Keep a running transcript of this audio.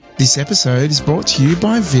This episode is brought to you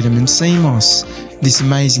by Vitamin C Moss. This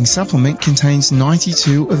amazing supplement contains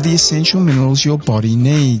 92 of the essential minerals your body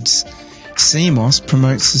needs. CMOS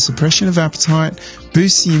promotes the suppression of appetite,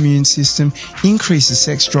 boosts the immune system, increases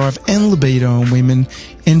sex drive and libido in women,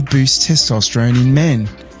 and boosts testosterone in men.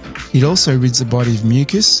 It also rids the body of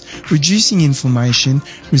mucus, reducing inflammation,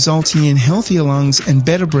 resulting in healthier lungs and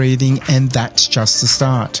better breathing, and that's just the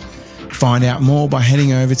start. Find out more by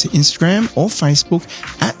heading over to Instagram or Facebook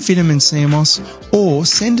at Vitamin CMOS, or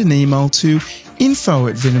send an email to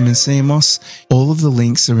info@VitaminCMOS. All of the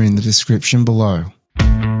links are in the description below.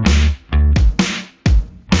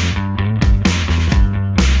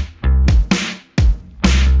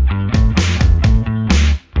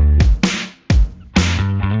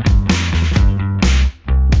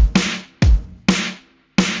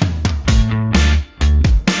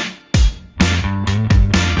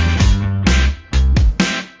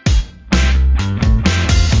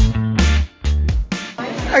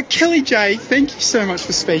 Kelly J, thank you so much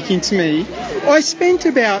for speaking to me. I spent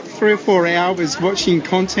about 3 or 4 hours watching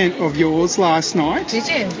content of yours last night. Did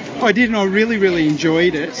you? I did, and I really, really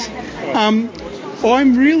enjoyed it. I'm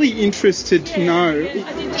really interested to know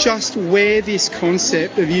just where this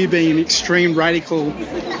concept of you being an extreme radical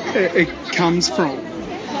comes from.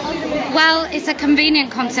 Well, it's a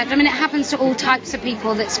convenient concept. I mean, it happens to all types of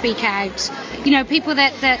people that speak out. You know, people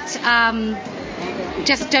that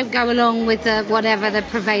just don't go along with whatever the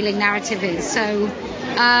prevailing narrative is. So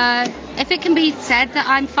if it can be said that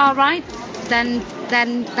I'm far right, then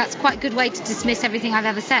that's quite a good way to dismiss everything I've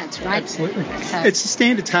ever said, right? Absolutely. So. It's a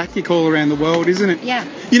standard tactic all around the world, isn't it? Yeah.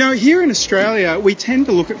 You know, here in Australia, we tend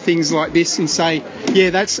to look at things like this and say, yeah,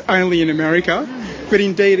 that's only in America, but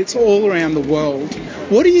indeed it's all around the world.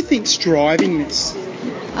 What do you think's driving this?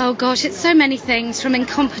 Oh gosh, it's so many things, from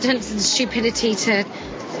incompetence and stupidity to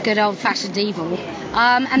good old-fashioned evil,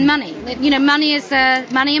 and money. You know, money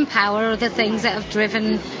and power are the things that have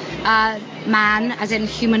driven man, as in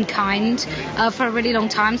humankind, for a really long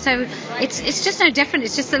time. So it's just no different.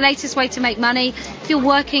 It's just the latest way to make money. If you're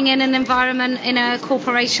working in an environment, in a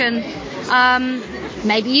corporation,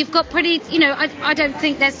 maybe you've got pretty. You know, I don't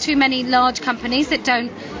think there's too many large companies that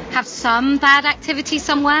don't have some bad activity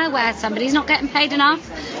somewhere where somebody's not getting paid enough,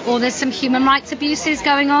 or there's some human rights abuses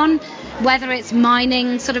going on, whether it's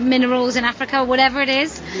mining sort of minerals in Africa or whatever it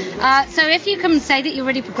is. So if you can say that you're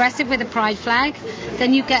really progressive with a pride flag,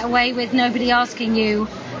 then you get away with nobody asking you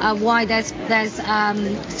why there's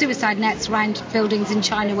suicide nets around buildings in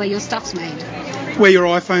China where your stuff's made. Where your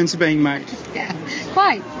iPhones are being made. Yeah,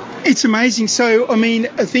 quite. It's amazing. So, I mean,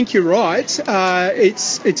 I think you're right.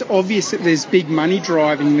 It's obvious that there's big money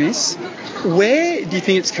driving this. Where do you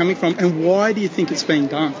think it's coming from, and why do you think it's being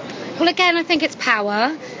done? Well, again, I think it's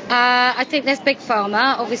power. I think there's big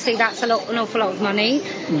pharma. Obviously, that's an awful lot of money.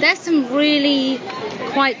 There's some really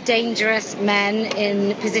quite dangerous men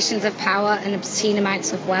in positions of power and obscene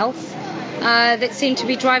amounts of wealth that seem to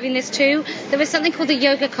be driving this too. There was something called the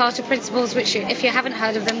Yoga Carter Principles, which, if you haven't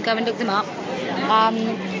heard of them, go and look them up.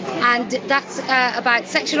 And that's about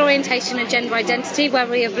sexual orientation and gender identity, where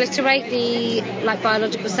we obliterate the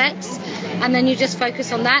biological sex, and then you just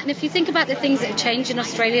focus on that. And if you think about the things that have changed in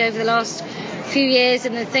Australia over the last few years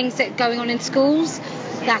and the things that are going on in schools,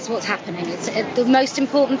 that's what's happening. The most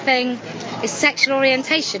important thing is sexual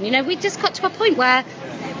orientation. You know, we just got to a point where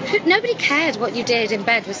nobody cared what you did in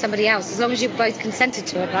bed with somebody else, as long as you both consented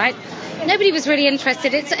to it, right? Nobody was really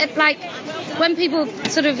interested. It's like when people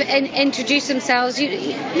sort of introduce themselves,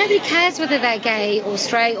 nobody cares whether they're gay or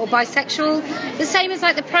straight or bisexual. The same as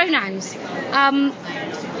like the pronouns.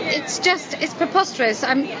 It's preposterous.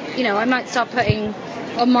 I might start putting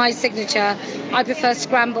on my signature, I prefer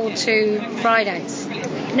scrambled to Fridays.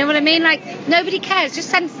 You know what I mean? Like, nobody cares. Just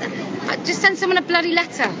send someone a bloody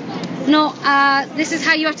letter. Not, this is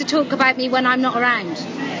how you have to talk about me when I'm not around.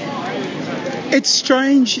 It's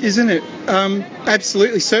strange, isn't it?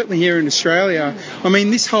 Absolutely, certainly here in Australia. I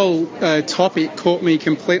mean, this whole topic caught me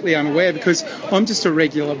completely unaware because I'm just a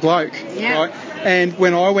regular bloke, right? And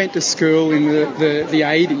when I went to school in the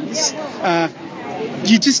 80s,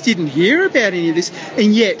 you just didn't hear about any of this,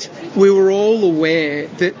 and yet we were all aware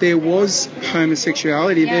that there was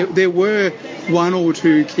homosexuality. Yeah. There were 1 or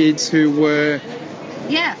 2 kids who were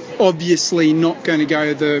obviously not going to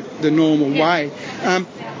go the normal way.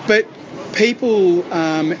 But people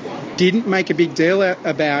didn't make a big deal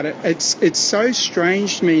about it. It's so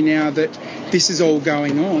strange to me now that this is all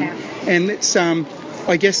going on. And it's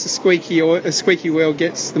I guess the squeaky wheel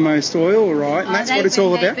gets the most oil, right? And that's what it's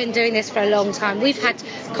all about. They've been doing this for a long time. We've had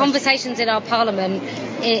conversations in our parliament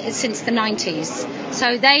since the 90s.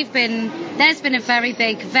 So there's been a very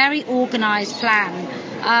big, very organised plan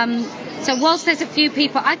So whilst there's a few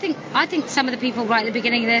people, I think some of the people right at the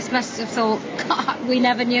beginning of this must have thought, God, we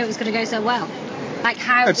never knew it was going to go so well. Like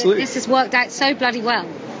how this has worked out so bloody well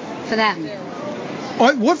for them.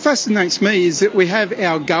 What fascinates me is that we have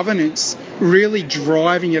our governance really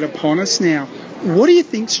driving it upon us now. What do you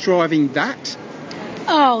think's driving that?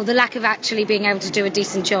 Oh, the lack of actually being able to do a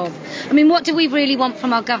decent job. I mean, what do we really want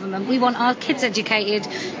from our government? We want our kids educated.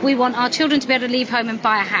 We want our children to be able to leave home and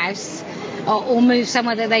buy a house or move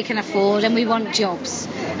somewhere that they can afford. And we want jobs.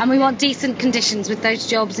 And we want decent conditions with those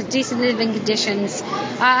jobs, and decent living conditions.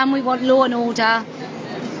 And we want law and order.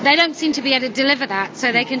 They don't seem to be able to deliver that,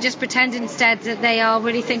 so they can just pretend instead that they are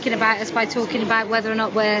really thinking about us by talking about whether or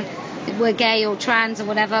not we're gay or trans or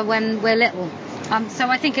whatever when we're little. So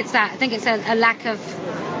I think it's that. I think it's a lack of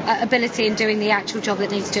ability in doing the actual job that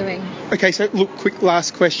needs doing. Okay, so look, quick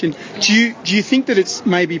last question. Yeah. Do you think that it's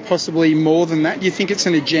maybe possibly more than that? Do you think it's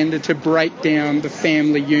an agenda to break down the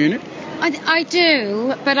family unit? I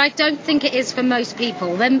do, but I don't think it is for most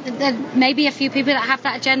people. There may be a few people that have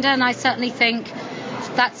that agenda, and I certainly think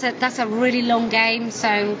that's a really long game.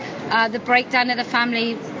 So the breakdown of the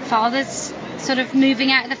family, fathers sort of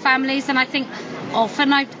moving out of the families, and I think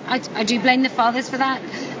often I do blame the fathers for that.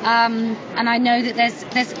 And I know that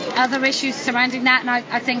there's other issues surrounding that, and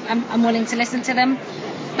I think I'm willing to listen to them.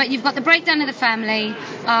 But you've got the breakdown of the family,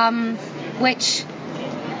 which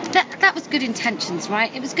that was good intentions,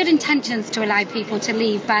 right? It was good intentions to allow people to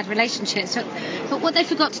leave bad relationships. But what they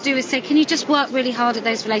forgot to do is say, can you just work really hard at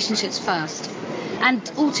those relationships first?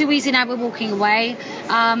 And all too easy now we're walking away.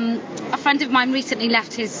 A friend of mine recently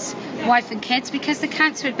left his wife and kids because the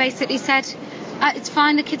counsellor had basically said, it's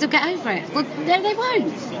fine, the kids will get over it. Well, no, they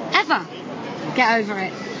won't ever get over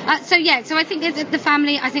it. So I think the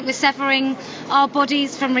family, I think we're severing our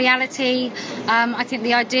bodies from reality. I think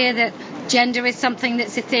the idea that gender is something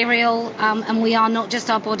that's ethereal and we are not just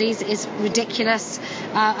our bodies is ridiculous.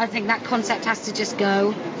 I think that concept has to just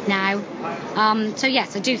go now. So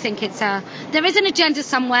yes, I do think there is an agenda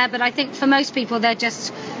somewhere, but I think for most people they're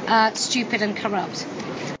just stupid and corrupt.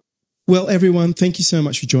 Well, everyone, thank you so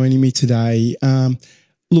much for joining me today.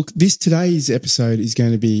 Look, today's episode is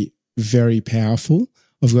going to be very powerful.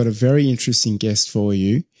 I've got a very interesting guest for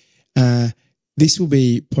you. This will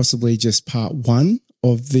be possibly just part one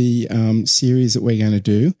of the series that we're going to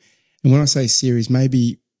do. And when I say series,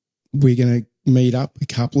 maybe we're going to meet up a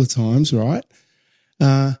couple of times, right?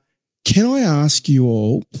 Can I ask you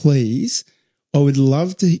all, please, I would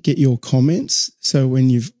love to get your comments. So when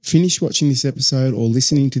you've finished watching this episode or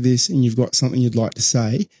listening to this and you've got something you'd like to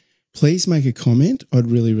say, please make a comment. I'd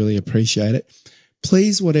really, really appreciate it.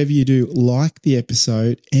 Please, whatever you do, like the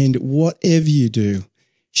episode, and whatever you do,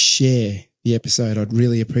 share the episode. I'd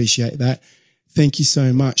really appreciate that. Thank you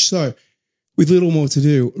so much. So with little more to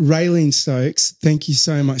do, Raylene Stokes, thank you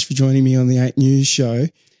so much for joining me on the 8 News show.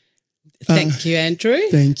 Thank you, Andrew.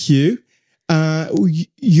 Thank you.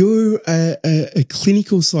 You're a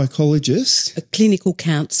clinical psychologist. A clinical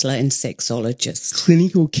counsellor and sexologist.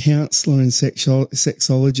 Clinical counsellor and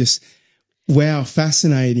sexologist. Wow,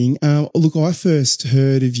 fascinating. Look, I first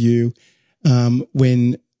heard of you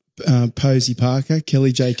when Posey Parker,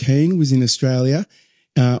 Kelly J. Keane, was in Australia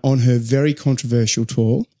on her very controversial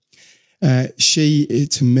tour. She,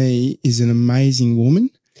 to me, is an amazing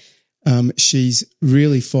woman. She's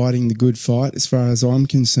really fighting the good fight as far as I'm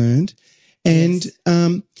concerned. And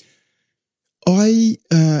I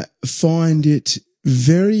find it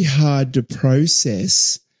very hard to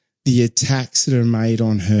process the attacks that are made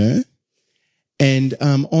on her. And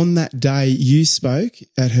on that day, you spoke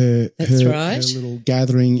at her little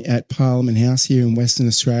gathering at Parliament House here in Western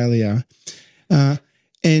Australia.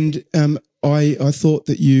 And I thought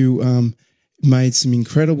that you made some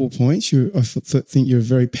incredible points. I think you're a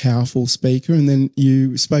very powerful speaker. And then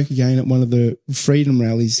you spoke again at one of the Freedom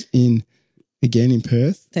rallies in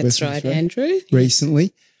Perth. That's Western right, Australia, Andrew.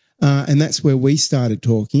 Recently. And that's where we started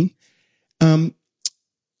talking.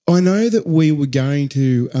 I know that we were going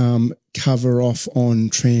to cover off on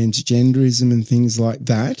transgenderism and things like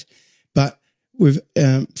that, but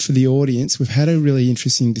for the audience, we've had a really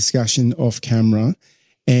interesting discussion off camera,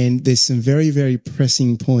 and there's some very, very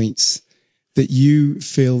pressing points that you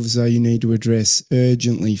feel as though you need to address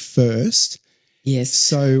urgently first. Yes.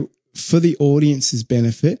 So for the audience's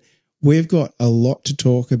benefit, we've got a lot to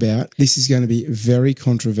talk about. This is going to be very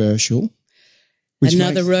controversial.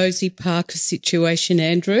 Another Rosie Parker situation,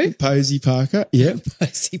 Andrew. Posey Parker, yeah.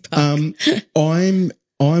 Posey Parker. I'm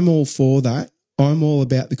all for that. I'm all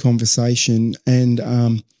about the conversation and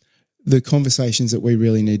the conversations that we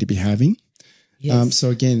really need to be having. Yes.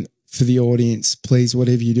 So again, for the audience, please,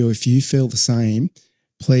 whatever you do, if you feel the same,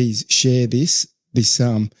 please share this. this.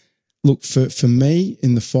 Look, for me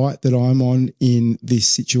in the fight that I'm on in this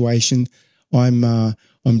situation, I'm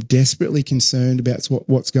desperately concerned about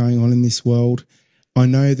what's going on in this world. I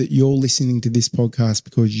know that you're listening to this podcast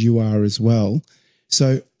because you are as well.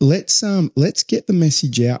 So let's get the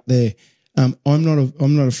message out there. I'm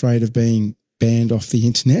not afraid of being banned off the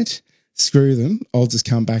internet. Screw them. I'll just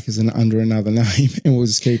come back under another name and we'll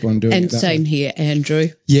just keep on doing it. And same here, Andrew.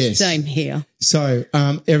 Yes. Same here. So,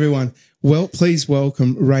 everyone, please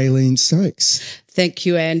welcome Raylene Stokes. Thank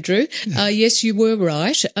you, Andrew. Yes, you were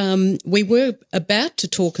right. We were about to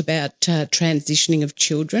talk about transitioning of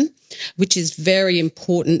children, which is very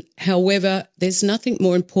important. However, there's nothing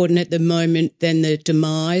more important at the moment than the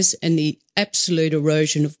demise and the absolute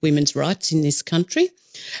erosion of women's rights in this country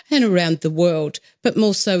and around the world, but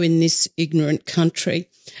more so in this ignorant country.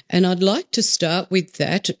 And I'd like to start with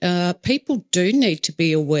that. People do need to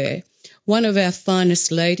be aware. One of our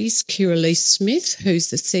finest ladies, Kirralie Smith, who's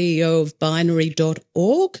the CEO of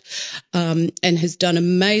binary.org and has done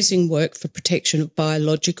amazing work for protection of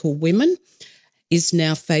biological women, is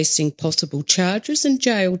now facing possible charges and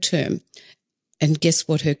jail term. And guess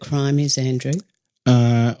what her crime is, Andrew?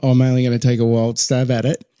 I'm only going to take a wild stab at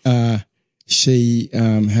it. She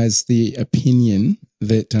has the opinion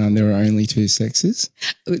that there are only two sexes.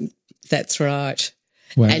 That's right.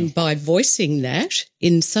 Wow. And by voicing that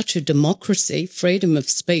in such a democracy, freedom of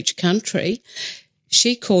speech country,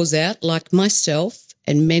 she calls out, like myself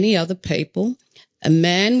and many other people, a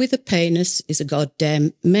man with a penis is a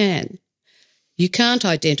goddamn man. You can't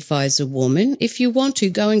identify as a woman. If you want to,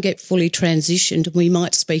 go and get fully transitioned and we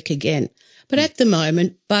might speak again. But at the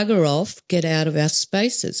moment, bugger off, get out of our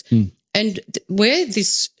spaces. And where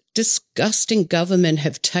this disgusting government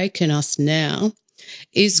have taken us now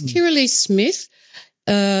is Kirralie Smith,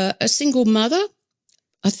 a single mother,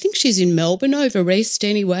 I think she's in Melbourne, over east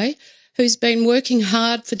anyway, who's been working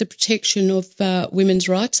hard for the protection of women's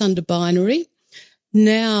rights under binary,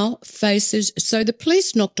 now faces, so the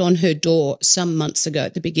police knocked on her door some months ago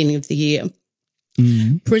at the beginning of the year,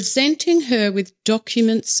 presenting her with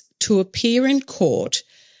documents to appear in court,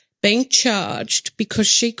 being charged because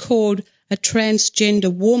she called a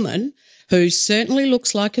transgender woman who certainly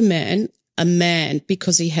looks like a man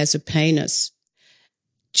because he has a penis.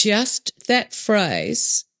 Just that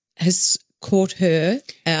phrase has caught her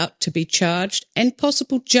out to be charged and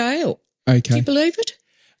possible jail. Okay. Do you believe it?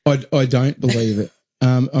 I don't believe it.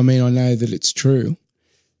 I mean, I know that it's true,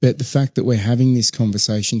 but the fact that we're having this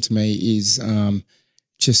conversation to me is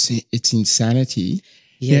it's insanity.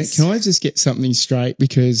 Yes. Now, can I just get something straight?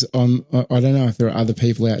 Because I don't know if there are other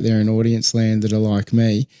people out there in audience land that are like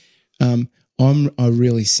me. I'm a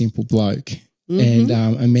really simple bloke, and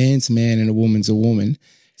a man's a man and a woman's a woman.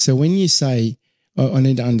 So when you say, I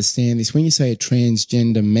need to understand this, when you say a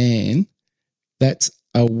transgender man, that's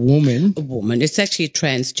a woman. A woman. It's actually a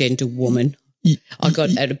transgender woman. I got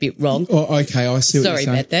that a bit wrong. Oh, okay, I see what you're saying.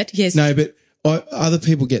 Sorry about that, yes. No, but other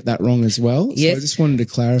people get that wrong as well. Yes. So I just wanted to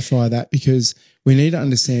clarify that because we need to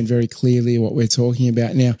understand very clearly what we're talking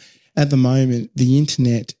about. Now, at the moment, the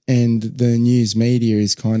internet and the news media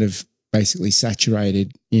is kind of basically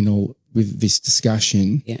saturated with this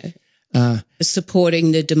discussion. Yeah.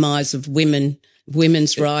 Supporting the demise of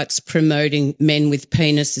women's rights, promoting men with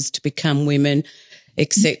penises to become women,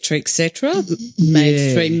 etc., etc.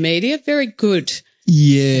 Mainstream media, very good.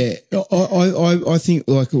 Yeah, I think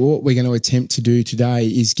like what we're going to attempt to do today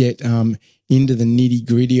is get into the nitty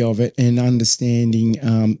gritty of it and understanding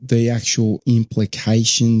the actual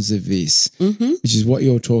implications of this, which is what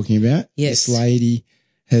you're talking about. Yes. This lady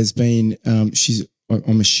has been,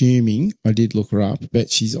 I'm assuming, I did look her up, but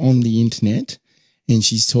she's on the internet and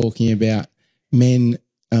she's talking about men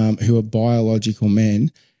who are biological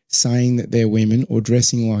men saying that they're women or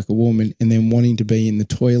dressing like a woman and then wanting to be in the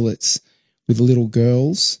toilets with little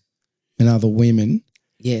girls and other women.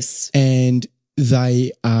 Yes. And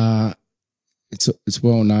they are, it's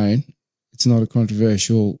well known, it's not a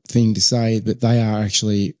controversial thing to say, but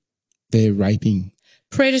they're raping.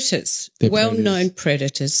 Predators, well-known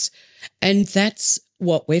predators. And that's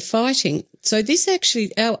what we're fighting. So this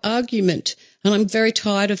actually, our argument, and I'm very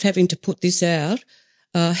tired of having to put this out,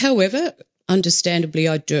 however, understandably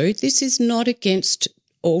I do, this is not against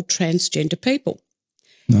all transgender people.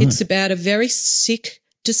 No. It's about a very sick,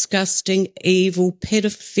 disgusting, evil,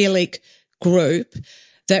 pedophilic group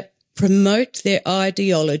that promote their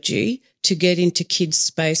ideology to get into kids'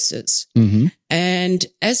 spaces. And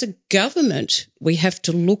as a government, we have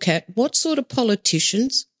to look at what sort of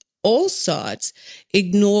politicians, all sides,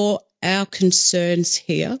 ignore our concerns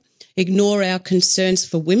here, ignore our concerns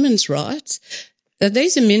for women's rights,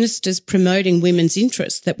 These are ministers promoting women's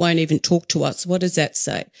interests that won't even talk to us. What does that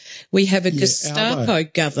say? We have a Gestapo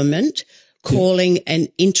government calling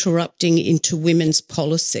and interrupting into women's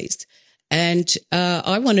policies. And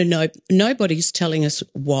I want to know, nobody's telling us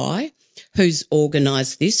why, who's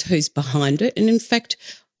organised this, who's behind it. And in fact,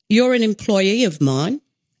 you're an employee of mine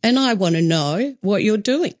and I want to know what you're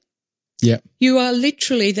doing. Yep. You are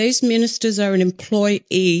literally, these ministers are an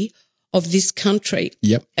employee of this country.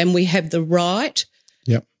 Yep. And we have the right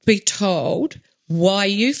to be told why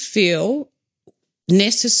you feel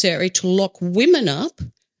necessary to lock women up,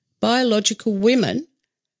 biological women,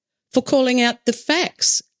 for calling out the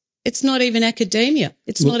facts. It's not even academia.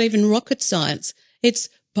 It's not even rocket science. It's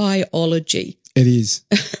biology. It is.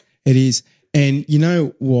 It is. And you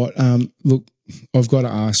know what? Look, I've got to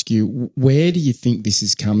ask you, where do you think this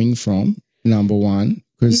is coming from, number one?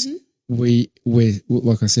 Because we're,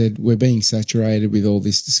 like I said, we're being saturated with all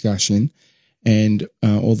this discussion and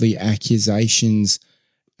all the accusations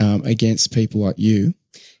against people like you.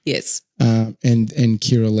 Yes. And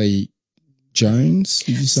Kiralee Jones,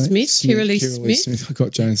 did you say? Kiralee Smith. I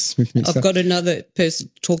got Jones Smith mixed up. I've got another person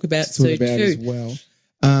to talk about too. As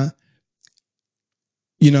well.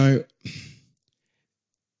 You know,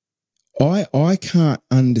 I can't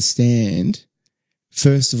understand,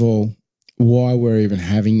 first of all, why we're even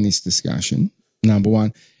having this discussion, number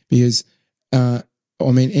one, because, I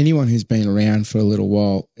mean, anyone who's been around for a little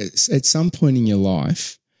while, at some point in your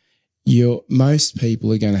life, most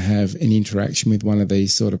people are going to have an interaction with one of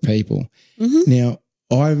these sort of people. Mm-hmm. Now,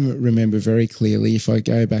 I remember very clearly, if I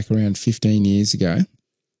go back around 15 years ago,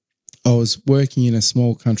 I was working in a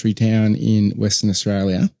small country town in Western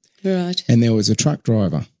Australia. Right. And there was a truck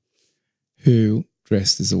driver who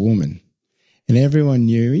dressed as a woman. And everyone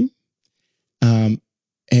knew him.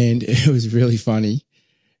 And it was really funny.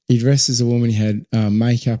 He dressed as a woman. He had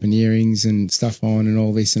makeup and earrings and stuff on and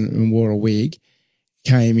all this and wore a wig.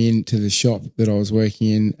 Came into the shop that I was working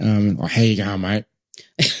in, and how you going, mate?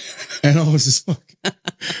 And I was just like,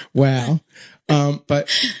 wow. But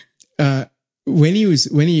when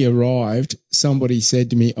he arrived, somebody said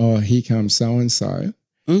to me, "Oh, here comes so and so,"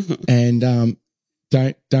 and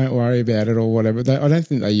don't worry about it or whatever. I don't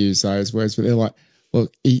think they use those words, but they're like,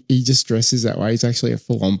 "Look, he just dresses that way. He's actually a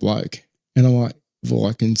full-on bloke." And I'm like, "Well,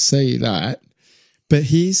 I can see that." But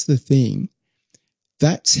here's the thing.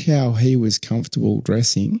 That's how he was comfortable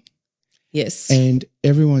dressing. Yes. And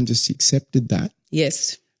everyone just accepted that.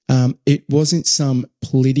 Yes. It wasn't some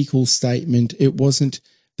political statement.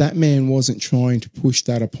 That man wasn't trying to push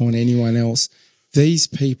that upon anyone else. These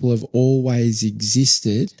people have always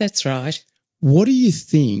existed. That's right. What do you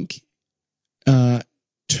think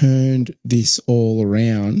turned this all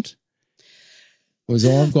around?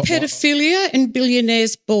 Pedophilia and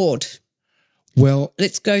Billionaires Board. Well,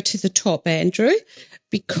 let's go to the top, Andrew,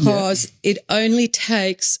 because it only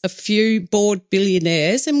takes a few bored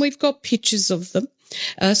billionaires, and we've got pictures of them,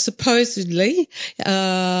 supposedly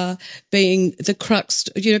being the crux.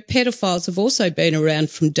 You know, pedophiles have also been around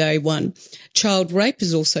from day one. Child rape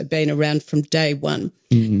has also been around from day one.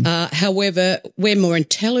 Mm-hmm. However, we're more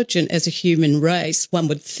intelligent as a human race. One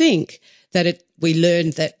would think that we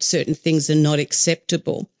learned that certain things are not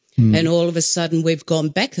acceptable. And all of a sudden we've gone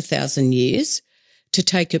back 1,000 years to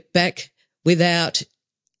take it back without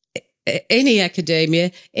any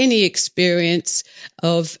academia, any experience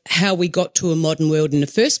of how we got to a modern world in the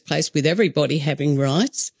first place with everybody having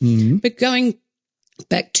rights. Mm-hmm. But going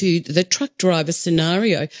back to the truck driver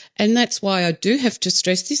scenario, and that's why I do have to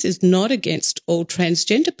stress this is not against all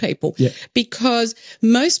transgender people, because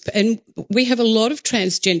and we have a lot of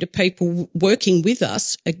transgender people working with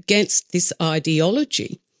us against this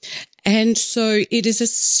ideology. And so it is a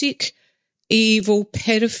sick, evil,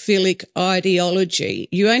 pedophilic ideology.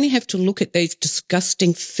 You only have to look at these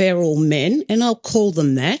disgusting feral men, and I'll call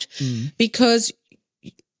them that, because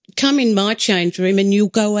come in my change room and you'll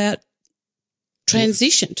go out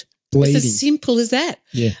transitioned. Bleeding. It's as simple as that.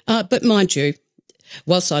 Yeah. But mind you,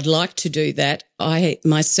 whilst I'd like to do that, I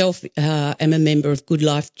myself am a member of Good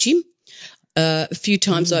Life Gym. A few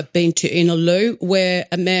times I've been to Inaloo where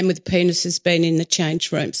a man with a penis has been in the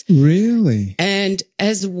change rooms. Really? And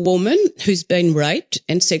as a woman who's been raped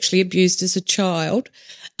and sexually abused as a child,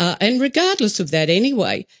 and regardless of that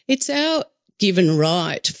anyway, it's our given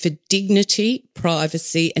right for dignity,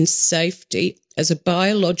 privacy and safety as a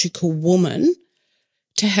biological woman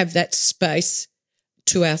to have that space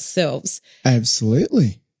to ourselves.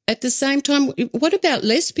 Absolutely. At the same time, what about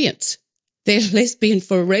lesbians? They're lesbian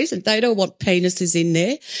for a reason. They don't want penises in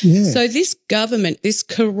there. Yeah. So this government, this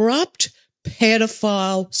corrupt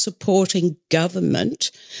pedophile supporting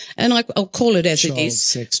government, and I'll call it as Child it is.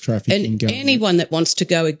 sex trafficking And government. anyone that wants to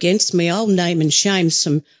go against me, I'll name and shame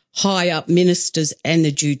some high up ministers and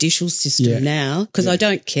the judicial system now, because I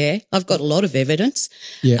don't care. I've got a lot of evidence.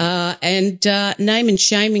 Yeah. And name and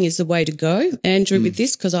shaming is the way to go, Andrew, with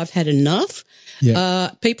this, because I've had enough.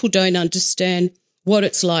 Yeah. People don't understand what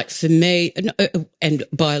it's like for me and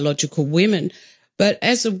biological women. But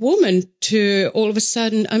as a woman, to all of a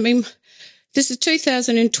sudden, I mean, this is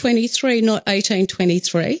 2023, not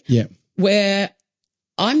 1823, Yeah. where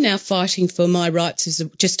I'm now fighting for my rights as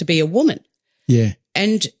just to be a woman. Yeah.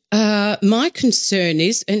 And my concern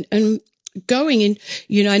is, and going in,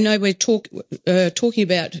 you know, I know we're talking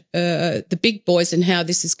about the big boys and how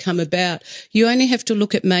this has come about. You only have to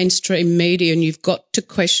look at mainstream media and you've got to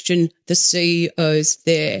question the CEOs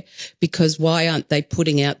there, because why aren't they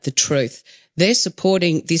putting out the truth? They're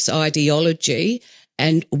supporting this ideology,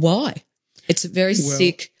 and why? It's a very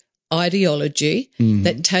sick ideology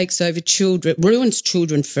that takes over children, ruins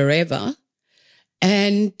children forever,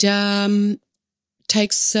 and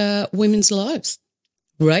takes women's lives.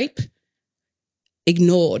 Rape,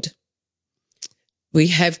 ignored. We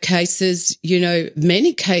have cases, you know,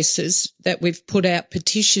 many cases that we've put out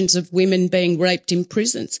petitions of women being raped in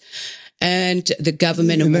prisons, and the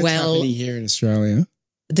government And that's happening here in Australia.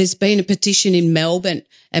 There's been a petition in Melbourne,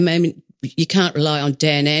 and I mean, you can't rely on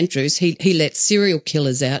Dan Andrews. He lets serial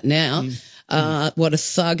killers out now. What a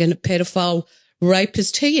thug and a pedophile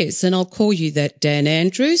rapist he is. And I'll call you that, Dan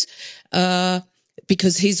Andrews,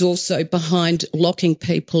 because he's also behind locking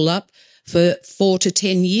people up for 4 to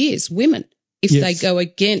 10 years, women, if they go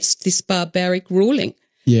against this barbaric ruling.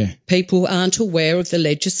 Yeah. People aren't aware of the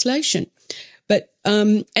legislation. But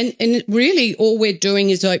and really all we're doing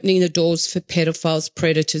is opening the doors for pedophiles,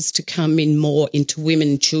 predators to come in more into women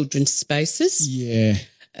and children's spaces. Yeah.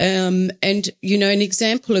 And, you know, an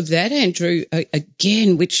example of that, Andrew,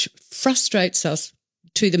 again, which frustrates us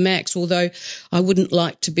to the max, although I wouldn't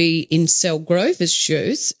like to be in Sel Grover's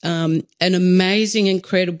shoes, an amazing,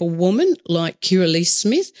 incredible woman like Kiralee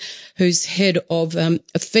Smith, who's head of a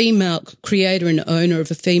female creator and owner of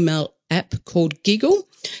a female app called Giggle.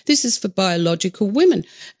 This is for biological women,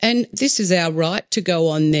 and this is our right to go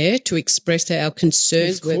on there to express our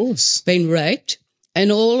concerns. Of course. We've been raped,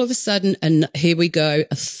 and all of a sudden, and here we go,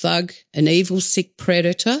 a thug, an evil, sick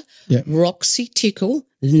predator, Roxy Tickle,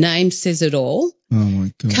 the name says it all, Oh,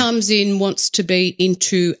 my God. comes in, wants to be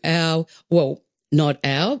into our, well, not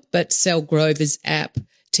our, but Sel Grover's app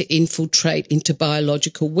to infiltrate into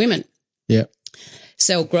biological women. Yeah.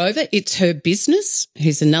 Sel Grover, it's her business.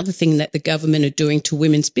 Here's another thing that the government are doing to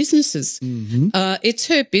women's businesses. It's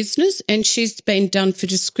her business, and she's been done for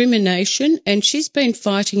discrimination, and she's been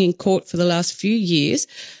fighting in court for the last few years.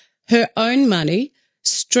 Her own money,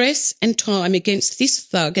 stress and time against this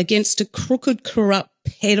thug, against a crooked, corrupt,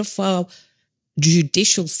 pedophile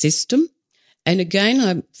judicial system. And again,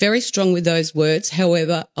 I'm very strong with those words.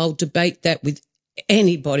 However, I'll debate that with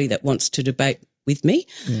anybody that wants to debate with me.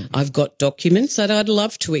 I've got documents that I'd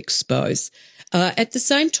love to expose. At the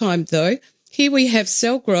same time, though, here we have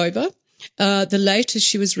Sel Grover. The latest,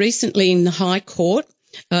 she was recently in the High Court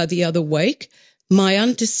the other week. My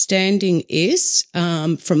understanding is,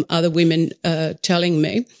 from other women telling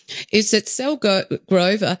me, is that Sel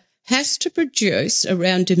Grover has to produce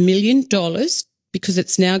around $1 million because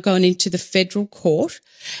it's now gone into the federal court.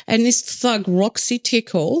 And this thug, Roxy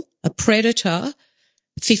Tickle, a predator,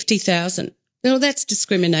 $50,000. Well, that's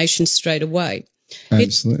discrimination straight away.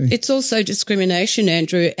 Absolutely. It's also discrimination,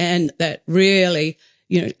 Andrew, and that really,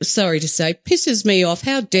 you know, sorry to say, pisses me off.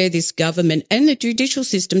 How dare this government and the judicial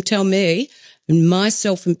system tell me, and I'm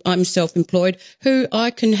self-employed, who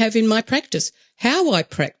I can have in my practice, how I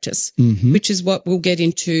practice, which is what we'll get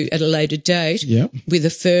into at a later date with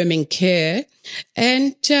affirming care.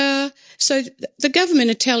 And so the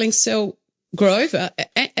government are telling Sel Grover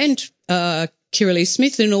and Kiralee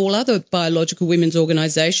Smith and all other biological women's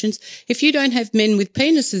organisations, if you don't have men with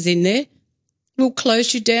penises in there, we'll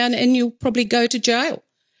close you down and you'll probably go to jail.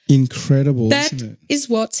 Incredible, That isn't it? is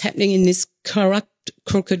what's happening in this corrupt,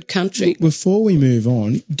 crooked country. Before we move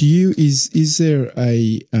on, is there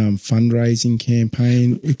a fundraising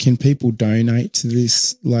campaign? Can people donate to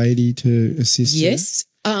this lady to assist her? Yes.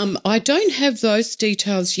 I don't have those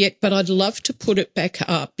details yet, but I'd love to put it back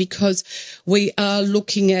up because we are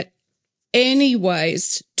looking at any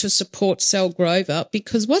ways to support Sel Grover,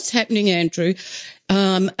 because what's happening, Andrew,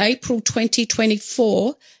 April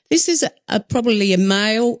 2024, this is probably a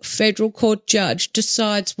male federal court judge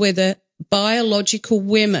decides whether biological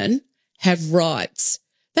women have rights.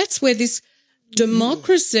 That's where this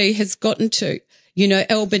democracy has gotten to. You know,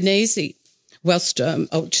 Albanese,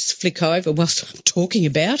 I'll just flick over whilst I'm talking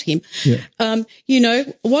about him. Yeah.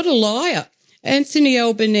 What a liar. Anthony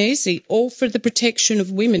Albanese, all for the protection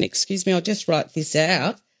of women. Excuse me, I'll just write this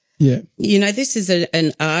out. Yeah. This is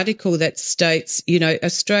an article that states,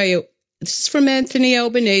 Australia, this is from Anthony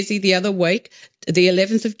Albanese the other week, the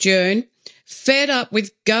 11th of June, fed up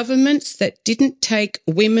with governments that didn't take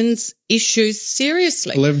women's issues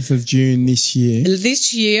seriously. 11th of June this year.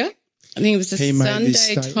 This year, I think it was the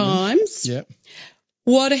Sunday Times. Yeah.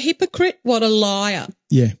 What a hypocrite, what a liar.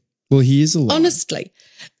 Yeah. Well, he is a liar. Honestly.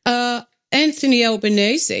 Anthony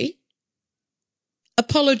Albanese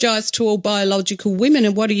apologised to all biological women,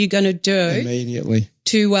 and what are you going to do? Immediately.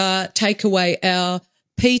 To take away our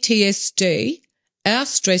PTSD, our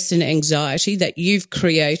stress and anxiety that you've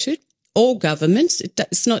created. All governments,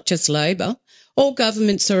 it's not just Labor, all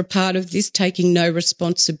governments are a part of this, taking no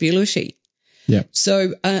responsibility. Yeah.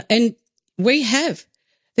 So, and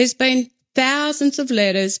there's been thousands of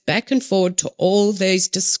letters back and forward to all these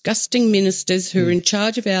disgusting ministers who are in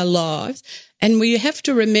charge of our lives, and we have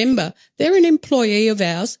to remember they're an employee of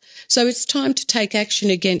ours, so it's time to take action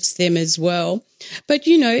against them as well. But,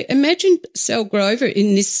 imagine Sal Grover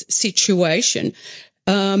in this situation,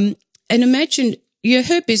 and imagine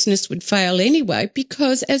her business would fail anyway,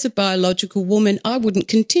 because as a biological woman, I wouldn't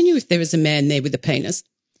continue if there was a man there with a penis.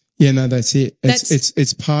 Yeah, no, that's it.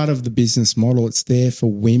 It's part of the business model. It's there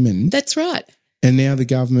for women. That's right. And now the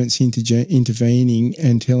government's intervening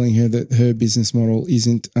and telling her that her business model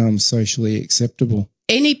isn't socially acceptable.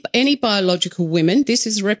 Any biological women, this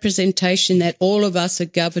is representation that all of us are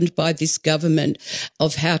governed by this government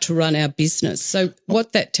of how to run our business. So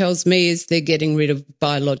what that tells me is they're getting rid of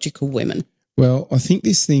biological women. Well, I think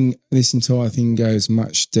this entire thing goes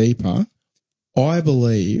much deeper. I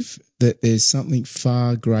believe that there's something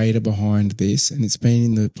far greater behind this, and it's been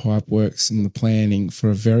in the pipe works and the planning for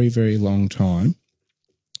a very, very long time.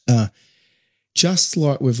 Just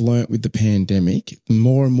like we've learnt with the pandemic,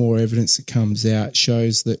 more and more evidence that comes out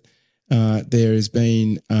shows that there has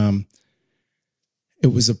been it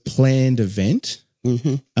was a planned event.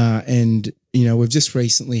 Mm-hmm. And, we've just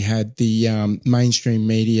recently had the mainstream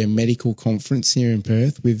media medical conference here in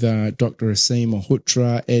Perth with Dr. Aseem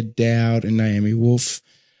Malhotra, Ed Dowd and Naomi Wolf,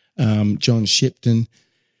 John Shipton,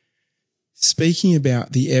 speaking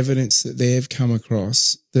about the evidence that they've come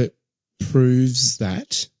across that proves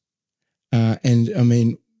that. And, I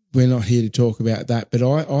mean, we're not here to talk about that, but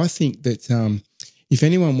I think that if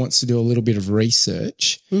anyone wants to do a little bit of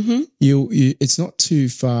research, mm-hmm. It's not too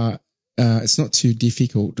far. It's not too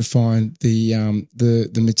difficult to find the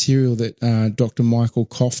material that Dr. Michael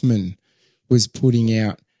Kaufman was putting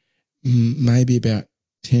out maybe about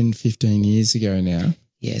 10, 15 years ago now.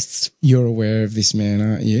 Yes. You're aware of this man,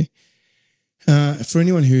 aren't you? For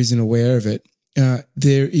anyone who isn't aware of it,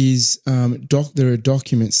 there are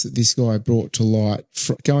documents that this guy brought to light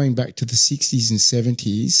going back to the 60s and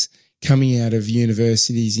 70s, coming out of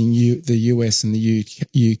universities in the US and the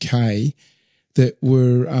UK that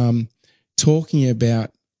were talking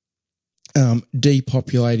about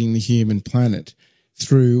depopulating the human planet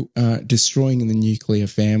through destroying the nuclear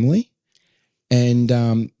family, and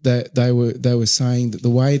they were saying that the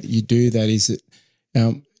way that you do that is that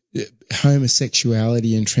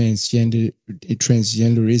homosexuality and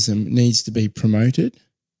transgenderism needs to be promoted.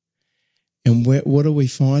 And what are we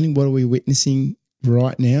finding? What are we witnessing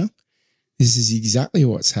right now? This is exactly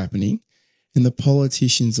what's happening. And the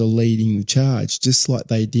politicians are leading the charge, just like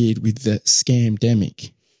they did with the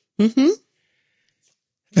scamdemic. Mm-hmm.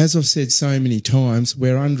 As I've said so many times,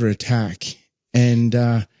 we're under attack, and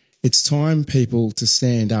it's time people to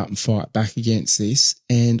stand up and fight back against this.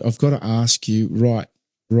 And I've got to ask you right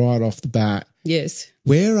off the bat. Yes.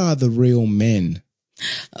 Where are the real men?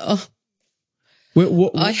 Oh,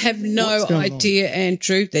 I have no idea,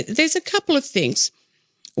 Andrew. There's a couple of things.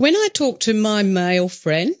 When I talk to my male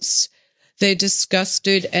friends, they're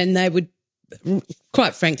disgusted, and they would,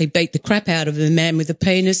 quite frankly, beat the crap out of a man with a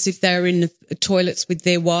penis if they were in the toilets with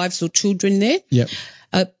their wives or children there. Yep.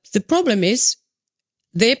 The problem is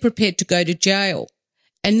they're prepared to go to jail,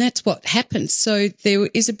 and that's what happens. So there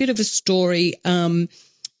is a bit of a story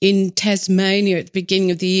in Tasmania at the beginning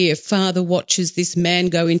of the year. Father watches this man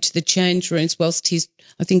go into the change rooms whilst his,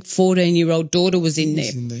 I think, 14-year-old daughter was in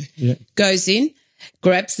there. Yeah. Goes in,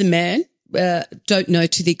 grabs the man. Don't know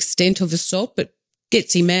to the extent of assault, but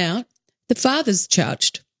gets him out. The father's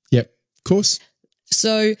charged. Yep, of course.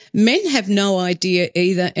 So men have no idea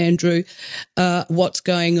either, Andrew, what's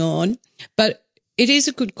going on. But it is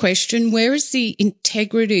a good question. Where is the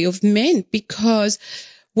integrity of men? Because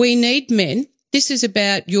we need men. This is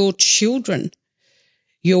about your children,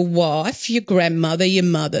 your wife, your grandmother, your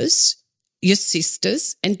mothers. your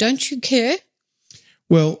sisters, and don't you care?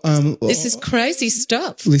 Well, This is crazy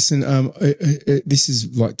stuff. listen, this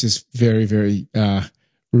is like just very, very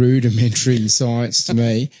rudimentary science to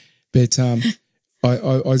me, but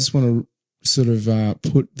I just want to sort of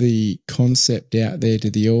put the concept out there to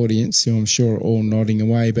the audience, who I'm sure are all nodding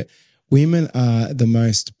away, but women are the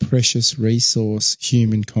most precious resource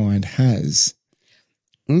humankind has.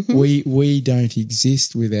 Mm-hmm. We don't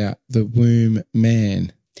exist without the womb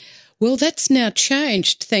man. Well, that's now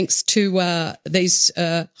changed thanks to these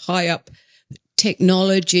high up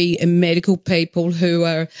technology and medical people who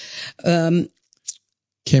are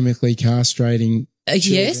Chemically castrating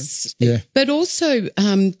children. yes, Yeah. but also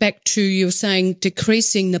back to you were saying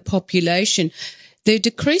decreasing the population. They're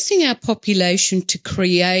decreasing our population to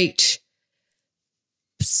create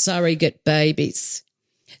surrogate babies.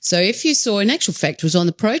 So if you saw, in actual fact, it was on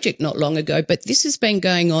the project not long ago, but this has been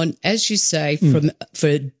going on, as you say,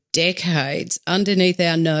 for decades underneath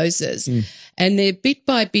our noses, and they're bit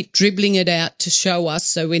by bit dribbling it out to show us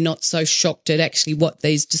so we're not so shocked at actually what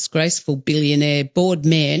these disgraceful billionaire bored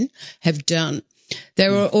men have done. They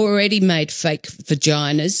were already made fake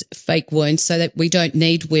vaginas, fake wounds, so that we don't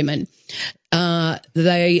need women.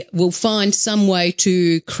 They will find some way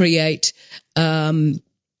to create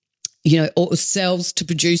or cells to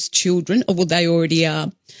produce children, or well, they already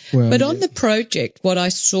are. Well, but on the project, what I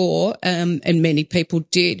saw, and many people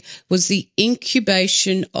did, was the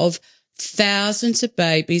incubation of thousands of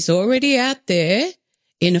babies already out there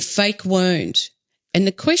in a fake wound. And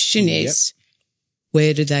the question is,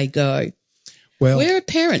 where do they go? Well, Where are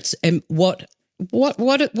parents, and what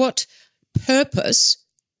purpose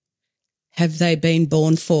have they been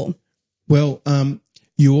born for? Well,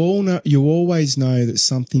 you always know that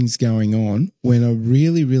something's going on when a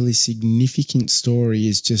really, really significant story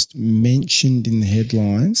is just mentioned in the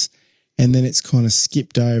headlines, and then it's kind of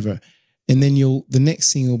skipped over. And then the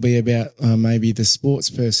next thing will be about maybe the sports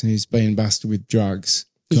person who's been busted with drugs,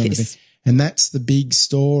 kind of thing. And that's the big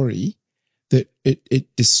story that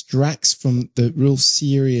it distracts from the real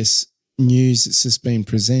serious news that's just been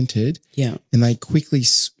presented. Yeah. And they quickly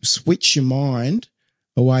switch your mind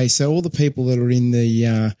away. So all the people that are in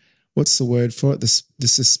the what's the word for it? The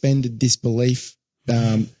suspended disbelief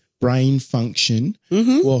brain function,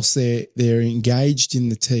 whilst they're engaged in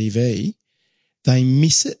the TV, they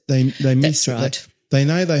miss it. They miss That's it. right. They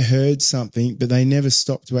know they heard something, but they never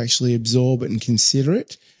stop to actually absorb it and consider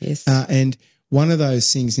it. Yes. And one of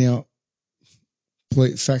those things now.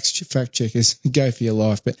 Fact checkers, go for your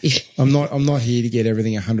life. But I'm not here to get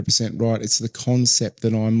everything 100% right. It's the concept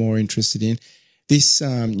that I'm more interested in. This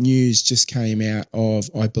news just came out of,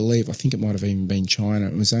 I think it might have even been China.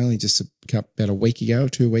 It was only just about a week ago or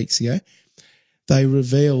 2 weeks ago. They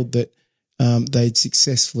revealed that they'd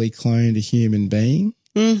successfully cloned a human being.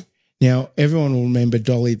 Now, everyone will remember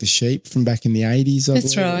Dolly the sheep from back in the 80s, I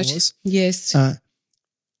That's believe right. it was. Yes.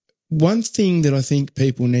 One thing that I think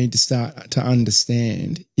people need to start to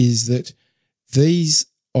understand is that these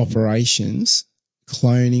operations,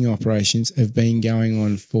 cloning operations, have been going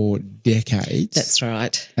on for decades. That's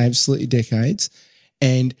right. Absolutely decades.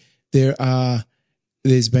 And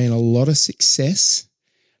there's been a lot of success.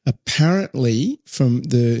 Apparently, from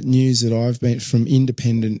the news that I've been from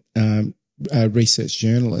independent research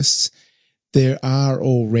journalists, there are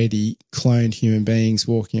already cloned human beings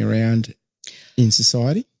walking around in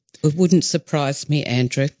society. It wouldn't surprise me,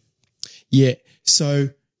 Andrew. Yeah. So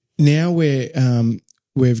now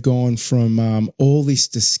we've gone from all this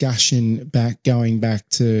discussion going back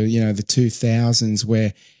to the 2000s,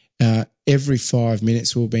 where every 5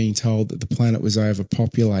 minutes we were being told that the planet was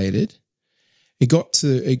overpopulated. It got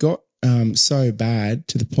so bad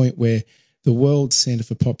to the point where the World Centre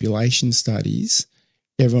for Population Studies,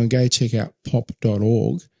 everyone go check out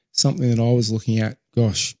pop.org, something that I was looking at,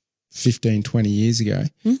 15, 20 years ago,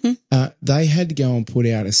 they had to go and put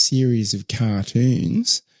out a series of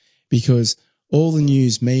cartoons because all the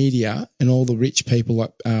news media and all the rich people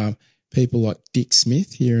like Dick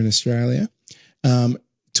Smith here in Australia,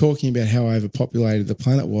 talking about how overpopulated the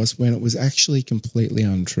planet was when it was actually completely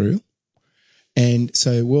untrue. And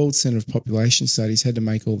so World Centre for Population Studies had to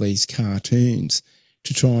make all these cartoons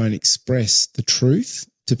to try and express the truth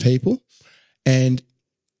to people. And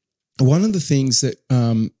one of the things that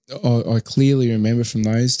I clearly remember from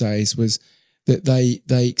those days was that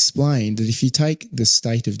they explained that if you take the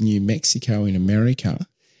state of New Mexico in America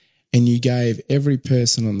and you gave every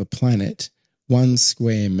person on the planet 1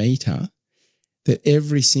 square metre, that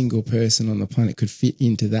every single person on the planet could fit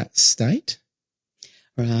into that state.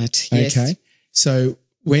 Right, yes. Okay. So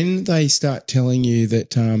when they start telling you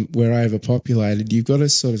that we're overpopulated, you've got to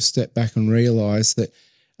sort of step back and realise that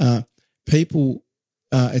people,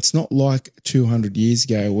 it's not like 200 years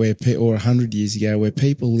ago or 100 years ago where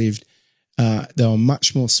people lived, they were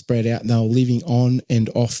much more spread out. They were living on and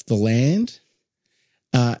off the land.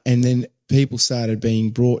 And then people started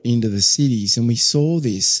being brought into the cities. And we saw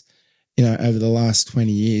this, over the last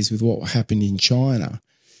 20 years with what happened in China.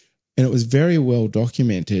 And it was very well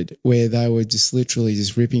documented where they were just literally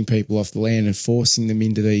just ripping people off the land and forcing them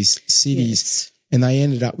into these cities. Yes. And they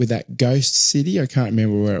ended up with that ghost city. I can't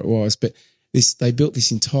remember where it was, but they built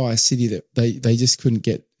this entire city that they just couldn't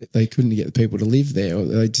get the people to live there, or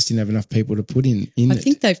they just didn't have enough people to put in I it.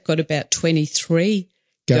 think they've got about 23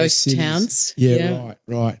 ghost towns. Yeah,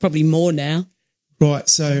 right. Probably more now. Right,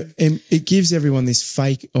 so it gives everyone this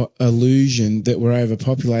fake illusion that we're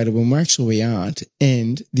overpopulated when we aren't.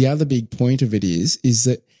 And the other big point of it is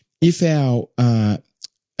that if our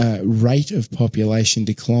rate of population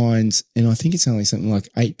declines, and I think it's only something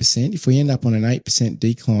like 8%, if we end up on an 8%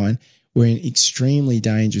 decline, we're in extremely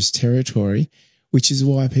dangerous territory, which is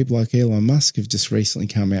why people like Elon Musk have just recently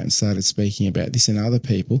come out and started speaking about this, and other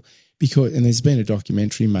people, and there's been a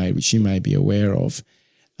documentary made, which you may be aware of.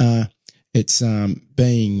 It's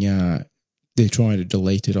they're trying to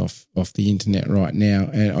delete it off the internet right now,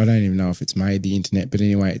 and I don't even know if it's made the internet, but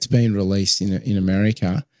anyway, it's been released in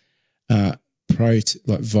America,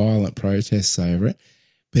 violent protests over it,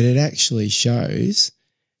 but it actually shows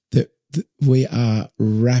that we are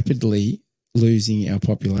rapidly losing our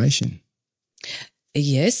population.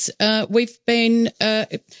 Yes, we've been,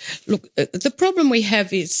 the problem we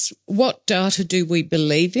have is what data do we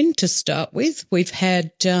believe in to start with? We've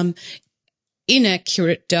had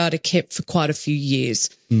inaccurate data kept for quite a few years,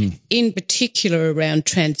 in particular around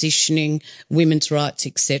transitioning, women's rights,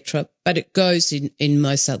 etc., but it goes in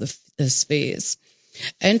most other spheres.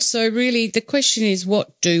 And so really the question is,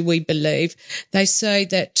 what do we believe? They say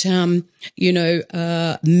that,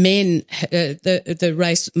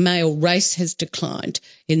 male race has declined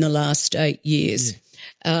in the last 8 years.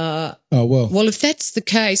 Yeah. Well, if that's the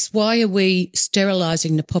case, why are we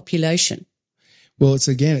sterilising the population? Well, it's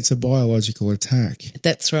a biological attack.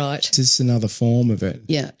 That's right. It's just another form of it.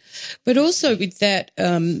 Yeah. But also with that,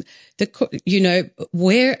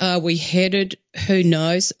 where are we headed? Who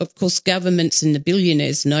knows? Of course, governments and the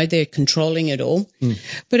billionaires know they're controlling it all.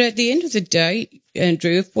 But at the end of the day,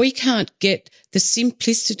 Andrew, if we can't get the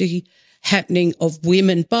simplicity happening of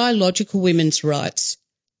biological women's rights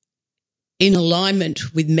in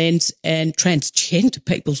alignment with men's and transgender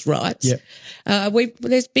people's rights,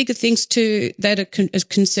 there's bigger things that are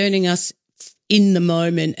concerning us in the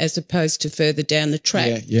moment as opposed to further down the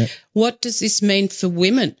track. Yeah. What does this mean for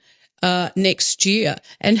women next year?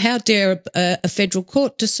 And how dare a federal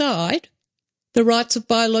court decide the rights of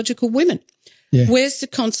biological women? Yeah. Where's the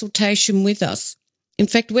consultation with us? In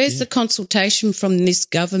fact, where's the consultation from this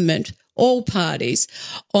government, all parties,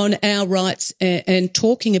 on our rights and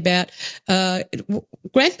talking about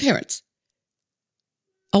grandparents?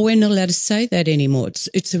 Oh, we're not allowed to say that anymore.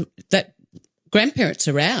 That grandparents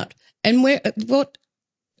are out. And where's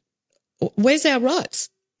our rights?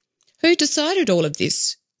 Who decided all of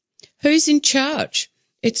this? Who's in charge?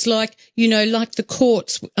 It's like the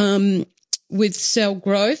courts with Sal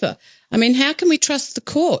Grover. I mean, how can we trust the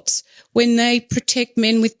courts when they protect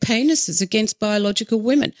men with penises against biological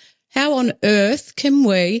women? How on earth can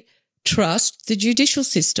we trust the judicial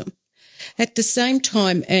system? At the same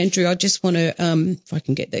time, Andrew, I just want to, if I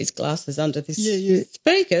can get these glasses under this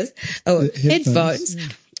speakers, headphones.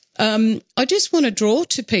 I just want to draw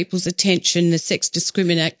to people's attention the Sex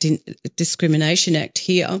Discrimination Act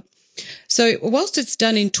here. So whilst it's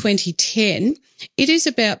done in 2010, it is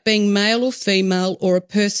about being male or female or a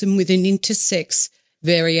person with an intersex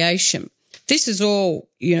variation. This is all,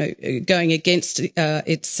 going against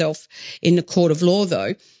itself in the court of law,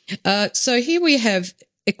 though. So here we have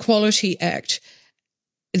Equality Act.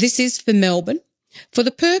 This is for Melbourne. For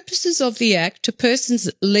the purposes of the Act, a person's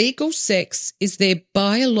legal sex is their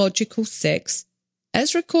biological sex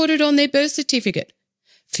as recorded on their birth certificate,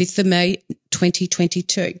 5th of May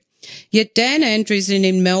 2022. Yet Dan Andrews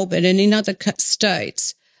in Melbourne and in other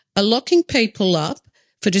states are locking people up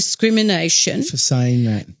for discrimination. For saying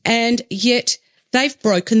that. And yet they've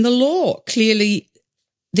broken the law. Clearly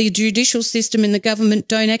the judicial system and the government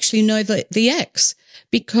don't actually know the acts,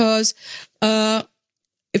 because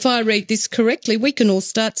if I read this correctly, we can all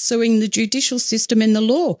start suing the judicial system and the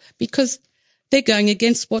law because they're going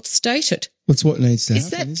against what's stated. That's what needs to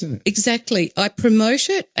happen, isn't it? Exactly. I promote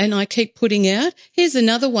it and I keep putting out. Here's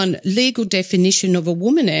another one, legal definition of a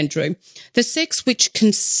woman, Andrew. The sex which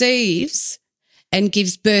conceives and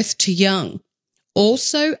gives birth to young,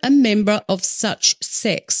 also a member of such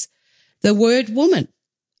sex. The word woman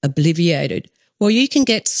obliterated. Well, you can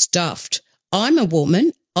get stuffed. I'm a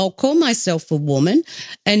woman. I'll call myself a woman,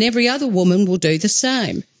 and every other woman will do the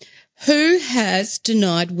same. Who has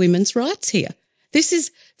denied women's rights here? This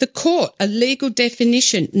is the court, a legal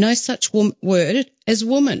definition, no such word as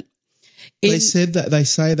woman. They say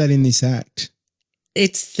that in this act.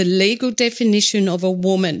 It's the legal definition of a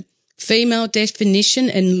woman, female definition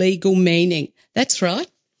and legal meaning. That's right.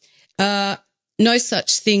 No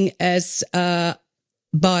such thing as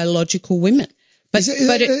biological women. But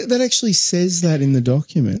that actually says that in the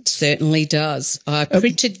document. Certainly does. I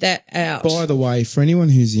printed that out. By the way, for anyone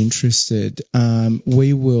who's interested,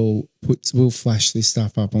 we'll flash this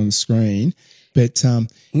stuff up on screen. But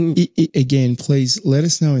again, please let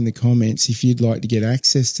us know in the comments if you'd like to get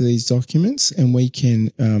access to these documents, and we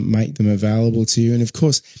can make them available to you. And of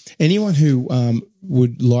course, anyone who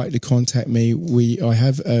would like to contact me, I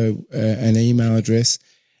have an email address.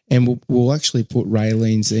 And we'll actually put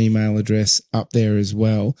Raylene's email address up there as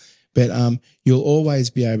well. But you'll always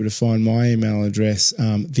be able to find my email address,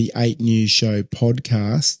 the 8 News Show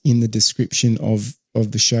podcast, in the description of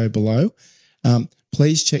the show below.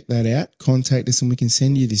 Please check that out. Contact us and we can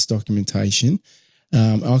send you this documentation.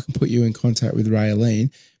 I can put you in contact with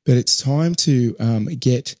Raylene. But it's time to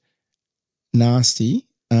get nasty,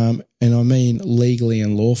 and I mean legally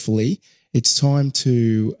and lawfully. It's time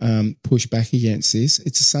to push back against this.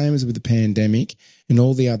 It's the same as with the pandemic and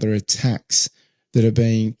all the other attacks that are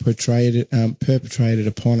being perpetrated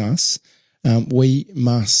upon us. We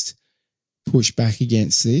must push back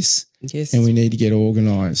against this. Yes. And we need to get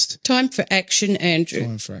organised. Time for action, Andrew.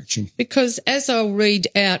 Time for action. Because as I'll read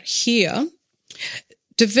out here,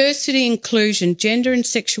 diversity, inclusion, gender and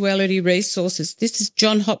sexuality resources. This is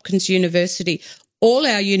Johns Hopkins University. All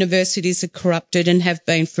our universities are corrupted and have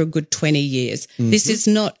been for a good 20 years. Mm-hmm. This is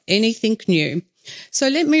not anything new. So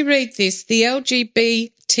let me read this. The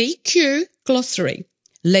LGBTQ glossary: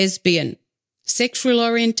 lesbian, sexual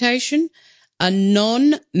orientation, a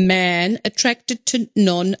non-man attracted to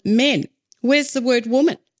non-men. Where's the word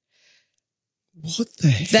woman? What the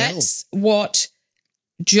hell? That's what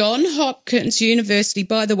Johns Hopkins University,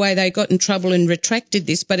 by the way, they got in trouble and retracted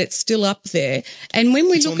this, but it's still up there. And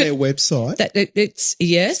when we look on their website.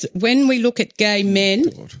 Yes. When we look at gay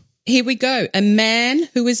men, here we go. A man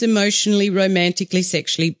who is emotionally, romantically,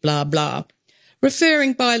 sexually, blah, blah,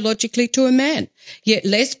 referring biologically to a man. Yet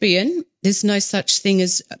lesbian, there's no such thing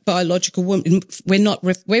as biological woman.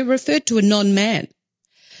 We're referred to a non-man.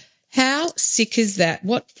 How sick is that?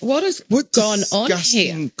 What has gone on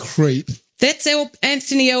here? Disgusting creep. That's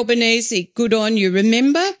Anthony Albanese. Good on you.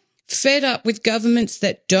 Remember, fed up with governments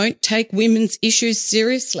that don't take women's issues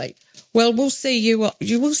seriously. Well, we'll see you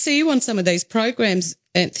on some of these programs,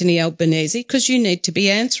 Anthony Albanese, because you need to be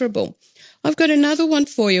answerable. I've got another one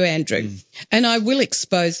for you, Andrew, and I will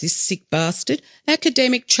expose this sick bastard.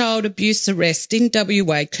 Academic child abuse arrest in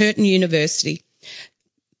WA, Curtin University.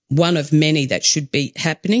 One of many that should be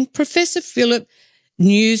happening. Professor Philip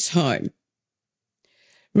Newshome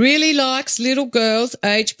really likes little girls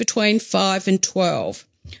aged between 5 and 12.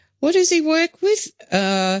 What does he work with?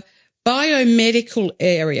 Biomedical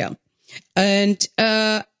area. And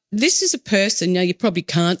this is a person, now you probably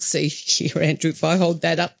can't see here, Andrew, if I hold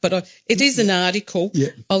that up, but it is an article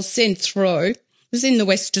I'll send through. It was in the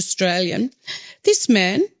West Australian. This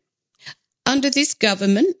man, under this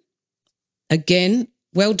government, again,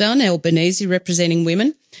 well done, Albanese, representing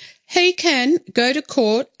women, he can go to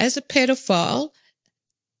court as a pedophile,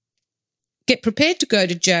 get prepared to go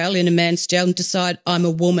to jail in a man's jail and decide I'm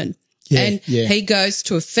a woman. He goes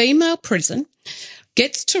to a female prison,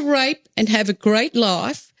 gets to rape and have a great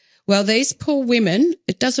life, while these poor women,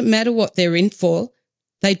 it doesn't matter what they're in for,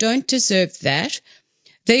 they don't deserve that.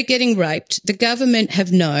 They're getting raped. The government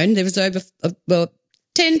have known. There was over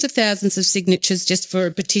tens of thousands of signatures just for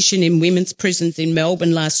a petition in women's prisons in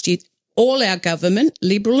Melbourne last year. All our government,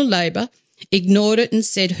 Liberal and Labor, ignored it and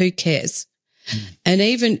said, who cares? And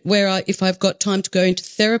even if I've got time to go into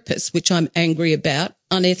therapists, which I'm angry about,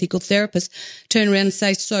 unethical therapists, turn around and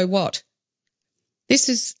say, so what? This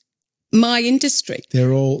is my industry.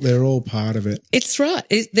 They're all part of it. It's right.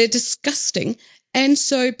 They're disgusting. And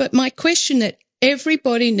so, but my question that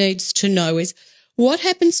everybody needs to know is, what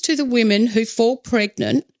happens to the women who fall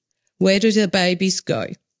pregnant? Where do the babies go?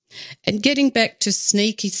 And getting back to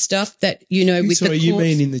sneaky stuff that, with the courts. So you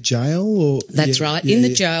mean in the jail? Or That's right, in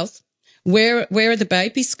the jails. Where are the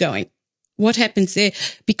babies going? What happens there?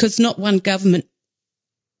 Because not one government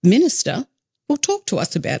minister will talk to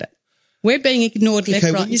us about it. We're being ignored left,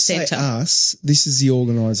 right and centre. When you say us, this is the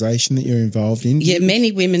organisation that you're involved in? Yeah,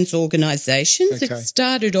 many women's organisations. Okay. It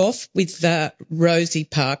started off with Rosie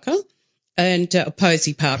Parker, and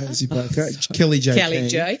Posey Parker. Kelly J. Kelly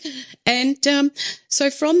J. And so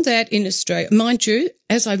from that in Australia, mind you,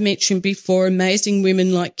 as I've mentioned before, amazing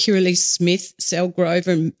women like Kiralee Smith, Sal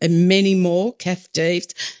Grover, and many more, Kath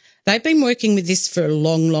Deves, they've been working with this for a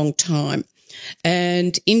long, long time.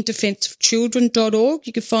 And indefenseofchildren.org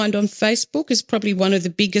you can find on Facebook is probably one of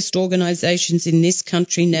the biggest organisations in this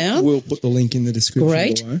country now. We'll put the link in the description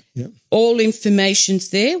Great. below. Yep. All information's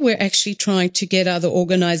there. We're actually trying to get other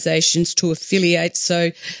organisations to affiliate.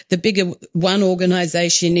 So the bigger one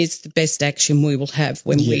organisation is the best action we will have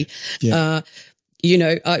when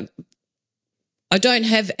I don't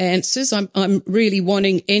have answers. I'm really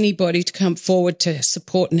wanting anybody to come forward to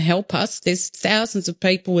support and help us. There's thousands of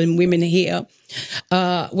people and women here.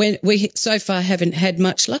 When we so far haven't had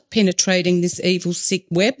much luck penetrating this evil, sick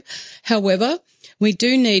web. However, we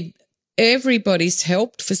do need everybody's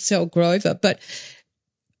help for Sal Grover, but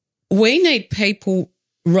we need people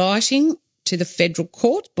writing to the federal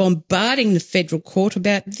court, bombarding the federal court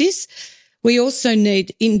about this. We also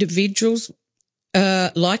need individuals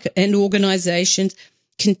and organisations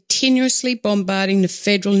continuously bombarding the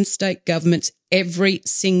federal and state governments, every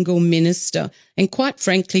single minister, and quite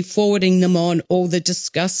frankly forwarding them on all the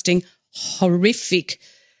disgusting, horrific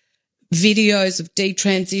videos of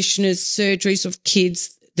detransitioners, surgeries of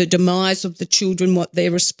kids, the demise of the children, what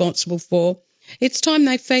they're responsible for. It's time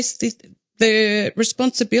they face the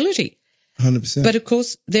responsibility. 100%. But, of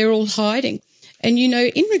course, they're all hiding. And,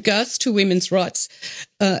 in regards to women's rights,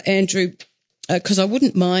 Andrew, because I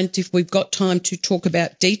wouldn't mind if we've got time to talk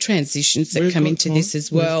about detransitions that come into this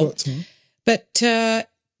as well. But,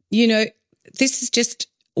 this is just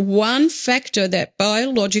one factor that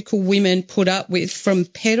biological women put up with from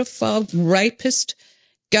pedophile, rapist,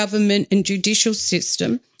 government and judicial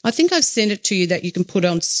system. I think I've sent it to you that you can put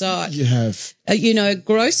on site. You have. A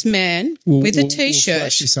gross man with a T-shirt. We'll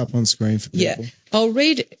flash this up on screen for people. Yeah, I'll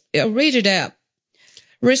read it out.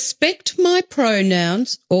 Respect my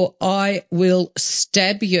pronouns or I will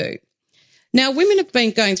stab you. Now, women have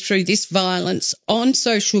been going through this violence on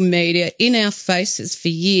social media in our faces for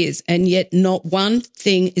years, and yet not one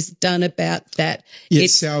thing is done about that.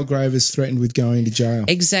 Yet Sal Grover's threatened with going to jail.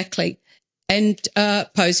 Exactly. And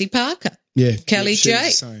Posey Parker. Yeah. Kelly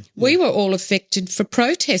J. We were all affected for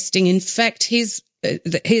protesting. In fact, here's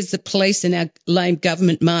the police and our lame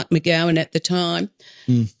government, Mark McGowan at the time.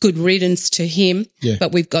 Good riddance to him. Yeah.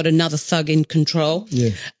 But we've got another thug in control. Yeah.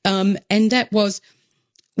 And that was,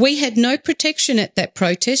 we had no protection at that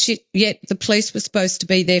protest, yet the police were supposed to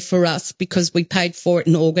be there for us because we paid for it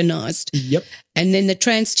and organised. Yep. And then the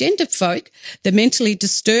transgender folk, the mentally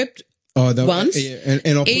disturbed ones. Yeah.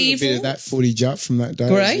 And I'll put a bit of that footage up from that day.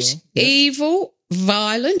 Great. As well. Yep. Evil,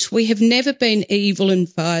 violent. We have never been evil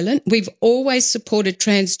and violent. We've always supported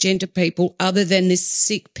transgender people other than this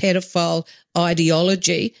sick pedophile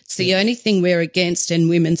ideology. It's the only thing we're against in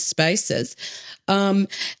women's spaces.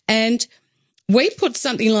 And we put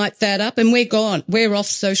something like that up and we're gone. We're off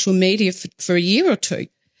social media for a year or two.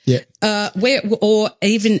 Yeah. Or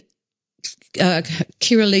even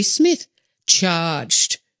Kiralee Smith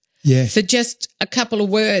charged for just a couple of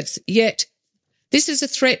words. Yet this is a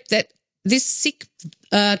threat that this sick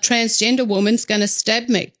transgender woman's going to stab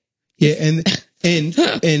me. Yeah, and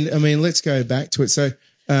I mean, let's go back to it. So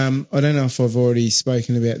I don't know if I've already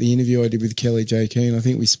spoken about the interview I did with Kelly J. Keane. I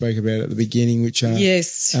think we spoke about it at the beginning, which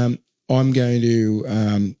yes. I'm going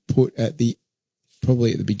to put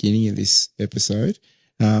probably at the beginning of this episode.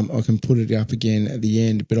 I can put it up again at the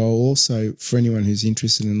end, but I'll also, for anyone who's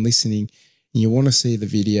interested in listening and you want to see the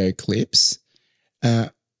video clips,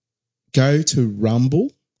 go to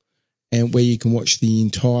Rumble, and where you can watch the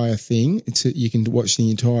entire thing. You can watch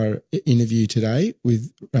the entire interview today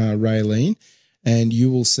with Raylene, and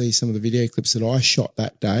you will see some of the video clips that I shot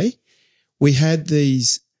that day. We had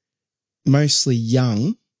these mostly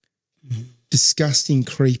young, disgusting,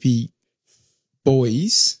 creepy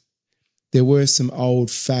boys. There were some old,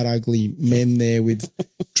 fat, ugly men there with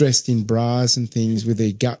dressed in bras and things with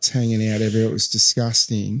their guts hanging out everywhere. It was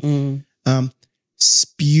disgusting.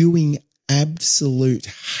 Spewing absolute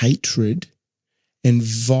hatred and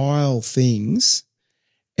vile things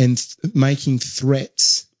and making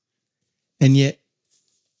threats. And yet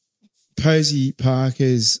Posey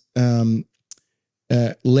Parker's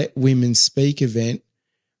Let Women Speak event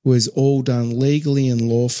was all done legally and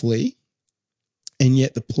lawfully, and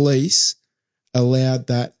yet the police allowed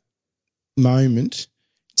that moment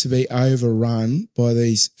to be overrun by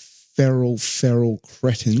these feral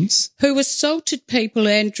cretins. Who assaulted people,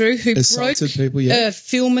 Andrew, who broke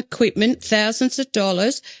film equipment, thousands of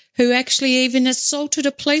dollars, who actually even assaulted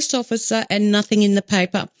a police officer and nothing in the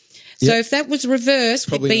paper. So if that was reversed,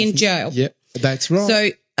 Probably we'd be in nothing. jail. Yep, that's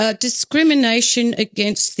right. So discrimination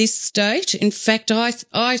against this state. In fact,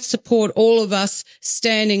 I support all of us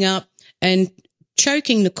standing up and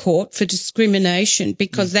choking the court for discrimination,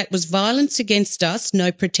 because that was violence against us,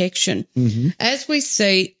 no protection. Mm-hmm. As we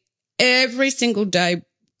see every single day,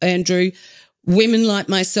 Andrew, women like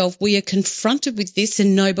myself, we are confronted with this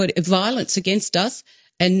and violence against us,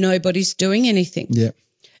 and nobody's doing anything. Yeah.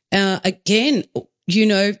 Again,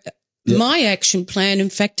 my action plan, in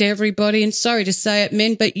fact, everybody, and sorry to say it,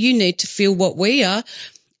 men, but you need to feel what we are.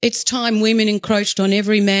 It's time women encroached on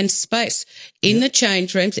every man's space in the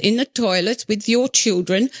change rooms, in the toilets, with your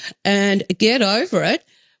children, and get over it.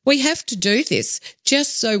 We have to do this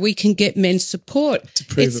just so we can get men's support. To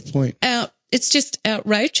prove a point. It's just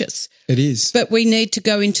outrageous. It is. But we need to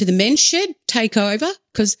go into the men's shed, take over,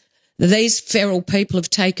 because these feral people have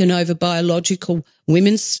taken over biological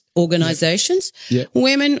women's organisations. Yeah.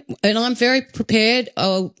 Women, and I'm very prepared.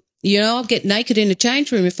 I'll get naked in a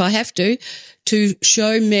change room if I have to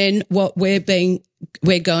show men what we're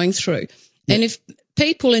going through. Yeah. And if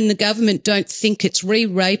people in the government don't think it's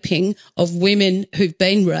re-raping of women who've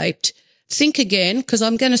been raped, think again, because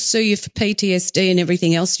I'm going to sue you for PTSD and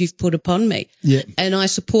everything else you've put upon me. Yeah. And I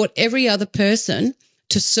support every other person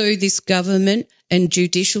to sue this government and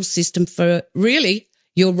judicial system for really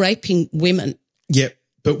you're raping women. Yep.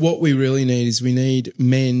 But what we really need is we need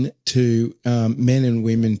men and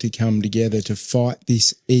women to come together to fight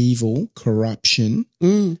this evil corruption,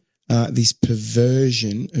 this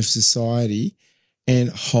perversion of society, and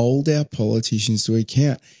hold our politicians to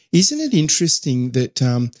account. Isn't it interesting that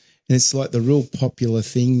and it's like the real popular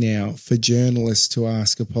thing now for journalists to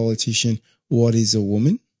ask a politician, what is a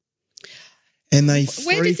woman? And they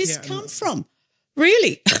Where did this come from?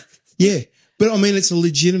 Really? Yeah. But, I mean, it's a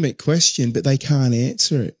legitimate question, but they can't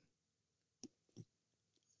answer it.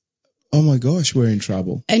 Oh, my gosh, we're in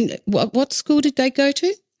trouble. And what school did they go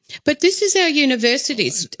to? But this is our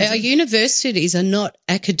universities. Our universities are not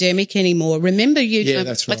academic anymore. Remember,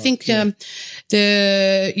 that's right. I think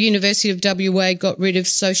the University of WA got rid of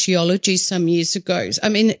sociology some years ago. I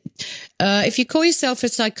mean, if you call yourself a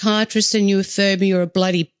psychiatrist and you affirm you're a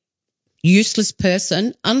bloody useless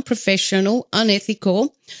person, unprofessional,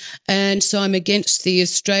 unethical, and so I'm against the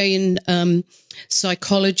Australian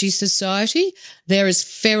Psychology Society. They're as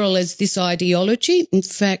feral as this ideology. In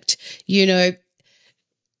fact,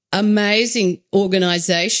 amazing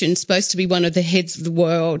organisation, supposed to be one of the heads of the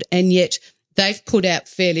world, and yet they've put out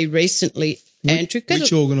fairly recently, Andrew.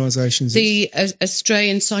 Which organisations? The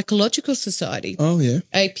Australian Psychological Society. Oh, yeah.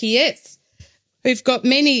 APS. Who've got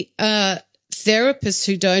many therapists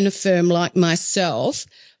who don't affirm, like myself,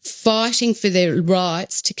 fighting for their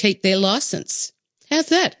rights to keep their licence. How's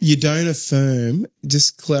that? You don't affirm,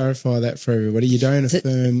 just clarify that for everybody, you don't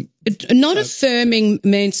affirm. Not affirming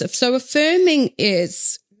means, so affirming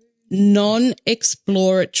is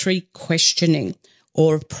non-exploratory questioning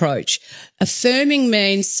or approach. Affirming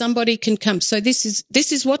means somebody can come. So this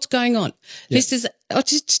is what's going on. Yeah. This is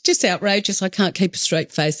just outrageous. I can't keep a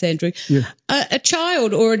straight face, Andrew. Yeah. A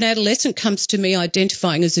child or an adolescent comes to me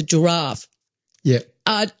identifying as a giraffe. Yeah.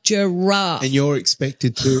 A giraffe. And you're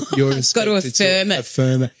expected to. You're I've got to affirm it.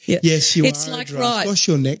 Affirm it. Yeah. Yes, you it's are. Like, a giraffe. right. Gosh,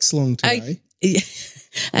 your neck's long today.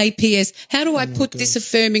 APS. How do I put this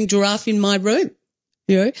affirming giraffe in my room?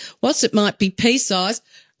 Whilst it might be pea size,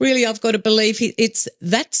 really I've got to believe it's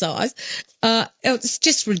that size. It's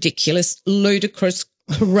just ridiculous, ludicrous,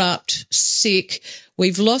 corrupt, sick.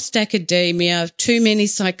 We've lost academia. Too many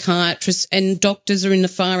psychiatrists and doctors are in the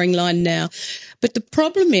firing line now. But the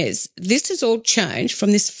problem is this has all changed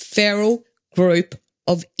from this feral group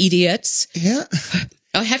of idiots. Yeah.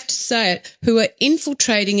 I have to say it, who are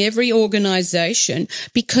infiltrating every organisation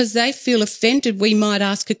because they feel offended we might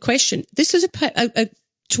ask a question. This is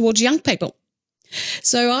towards young people.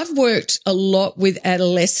 So I've worked a lot with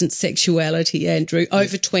adolescent sexuality, Andrew,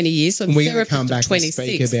 over 20 years. And we're going to come back and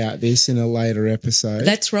speak about this in a later episode.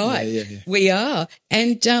 That's right. Yeah. We are.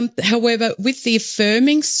 And, however, with the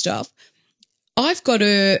affirming stuff, I've got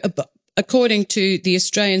according to the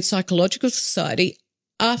Australian Psychological Society,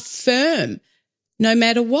 affirm no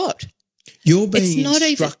matter what. You're being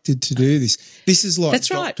instructed to do this. This is like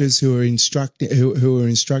doctors who are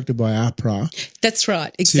instructed by APRA. That's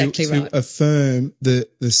right, exactly right. To affirm the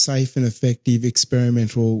safe and effective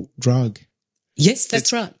experimental drug. Yes,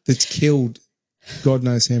 that's right. That's killed God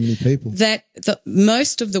knows how many people.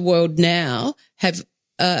 Most of the world now have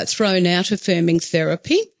thrown out affirming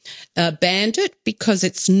therapy, banned it because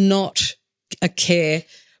it's not a care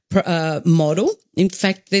model. In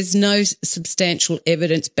fact, there's no substantial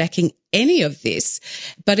evidence backing any of this.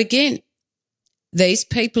 But again, these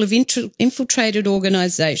people have infiltrated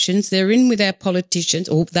organisations. They're in with our politicians,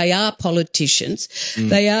 or they are politicians.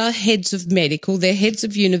 They are heads of medical. They're heads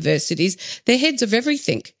of universities. They're heads of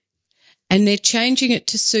everything. And they're changing it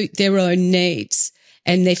to suit their own needs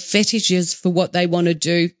and their fetishes for what they want to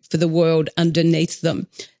do for the world underneath them.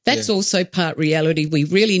 That's also part reality we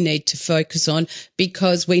really need to focus on,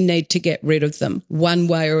 because we need to get rid of them one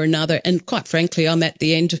way or another. And quite frankly, I'm at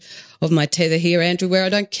the end of my tether here, Andrew, where I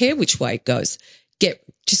don't care which way it goes.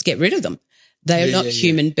 Just get rid of them. They are not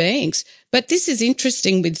human beings. But this is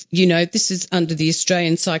interesting with, this is under the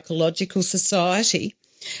Australian Psychological Society,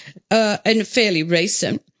 and fairly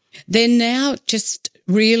recent. They're now just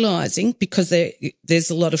realising, because there's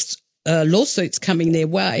a lot of lawsuits coming their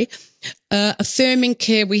way, affirming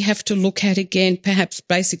care we have to look at again. Perhaps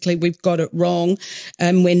basically we've got it wrong,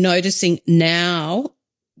 and we're noticing now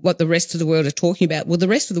what the rest of the world are talking about. Well, the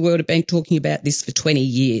rest of the world have been talking about this for 20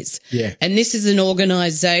 years. Yeah. And this is an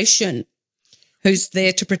organisation who's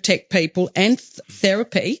there to protect people and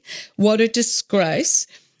therapy. What a disgrace.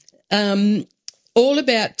 All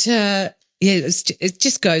about, it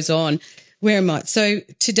just goes on. Where am I? So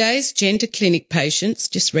today's gender clinic patients,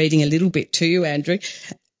 just reading a little bit to you, Andrew,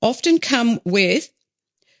 often come with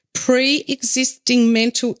pre-existing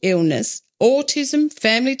mental illness, autism,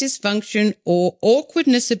 family dysfunction, or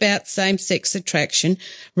awkwardness about same-sex attraction,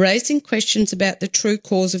 raising questions about the true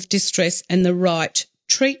cause of distress and the right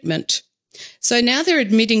treatment. So now they're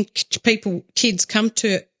admitting kids come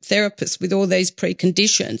to therapists with all these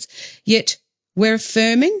preconditions, yet we're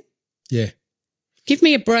affirming? Yeah. Give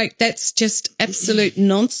me a break. That's just absolute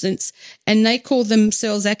nonsense. And they call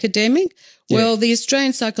themselves academic. Yeah. Well, the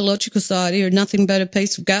Australian Psychological Society are nothing but a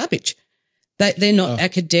piece of garbage. They're not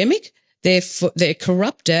academic. They're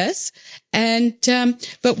corrupt as. And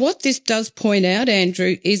but what this does point out,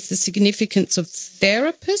 Andrew, is the significance of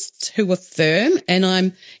therapists who affirm, and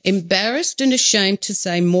I'm embarrassed and ashamed to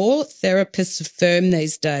say more therapists affirm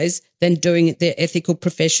these days than doing their ethical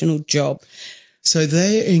professional job. So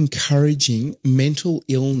they're encouraging mental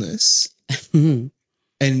illness, and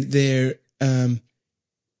they're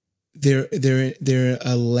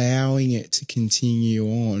allowing it to continue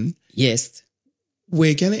on. Yes.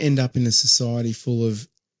 We're going to end up in a society full of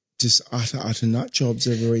just utter nut jobs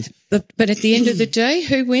But at the end of the day,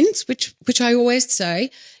 who wins? Which I always say,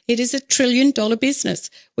 it is $1 trillion business.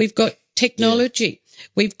 We've got technology. Yeah.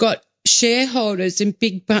 We've got shareholders in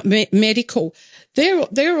big medical.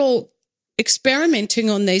 They're all experimenting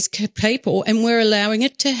on these people, and we're allowing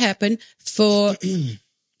it to happen for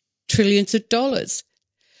trillions of dollars.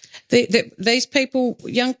 These people,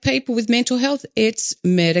 young people with mental health, it's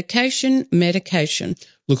medication.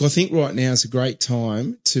 Look, I think right now is a great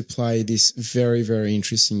time to play this very, very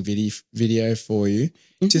interesting video for you.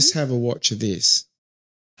 Mm-hmm. Just have a watch of this.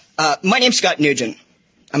 My name's Scott Nugent.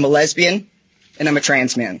 I'm a lesbian, and I'm a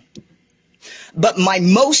trans man. But my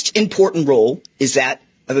most important role is that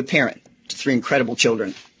of a parent to 3 incredible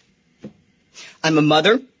children. I'm a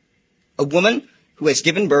mother, a woman who has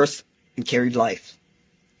given birth and carried life.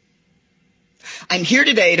 I'm here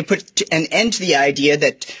today to put an end to the idea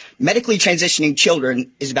that medically transitioning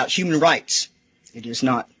children is about human rights. It is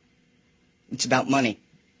not. It's about money.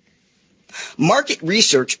 Market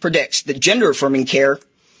research predicts that gender-affirming care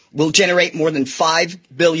will generate more than $5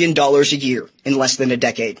 billion a year in less than a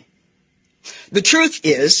decade. The truth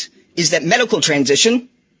is that medical transition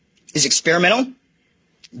is experimental,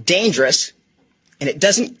 dangerous, and it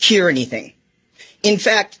doesn't cure anything. In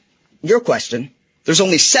fact, your question, there's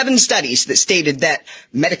only 7 studies that stated that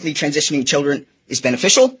medically transitioning children is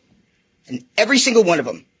beneficial, and every single one of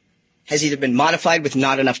them has either been modified with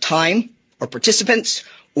not enough time or participants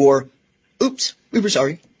or, oops, we were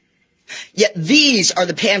sorry. Yet these are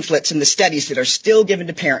the pamphlets and the studies that are still given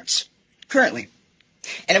to parents currently.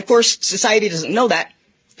 And of course, society doesn't know that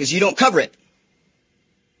because you don't cover it.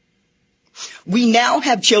 We now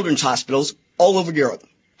have children's hospitals all over Europe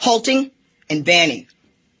halting and banning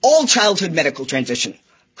all childhood medical transition,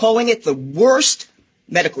 calling it the worst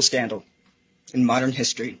medical scandal in modern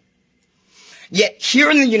history. Yet here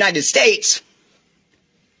in the United States,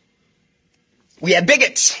 we have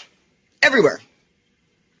bigots everywhere.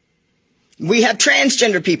 We have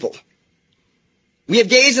transgender people. We have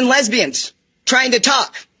gays and lesbians trying to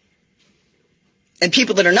talk. And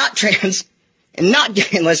people that are not trans and not gay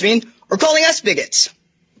and lesbian are calling us bigots.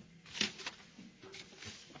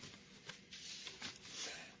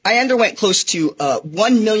 I underwent close to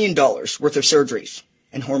 $1 million worth of surgeries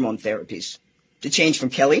and hormone therapies to change from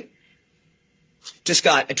Kelly to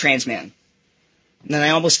Scott, a trans man. And then I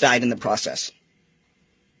almost died in the process.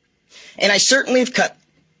 And I certainly have cut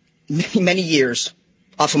many, many years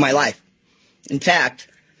off of my life. In fact,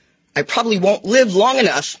 I probably won't live long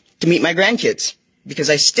enough to meet my grandkids because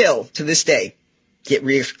I still, to this day, get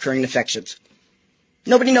recurring infections.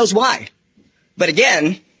 Nobody knows why. But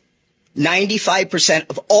again, 95%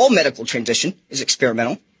 of all medical transition is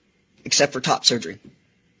experimental, except for top surgery.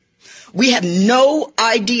 We have no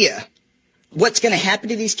idea what's going to happen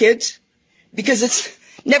to these kids because it's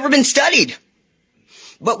never been studied.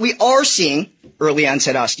 But we are seeing early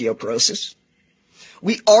onset osteoporosis.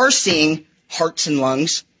 We are seeing hearts and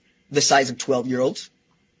lungs the size of 12-year-olds.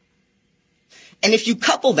 And if you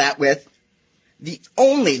couple that with the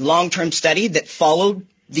only long-term study that followed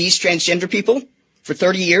these transgender people for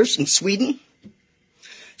 30 years in Sweden,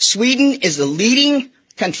 Sweden is the leading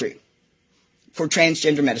country for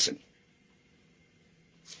transgender medicine.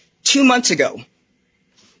 2 months ago,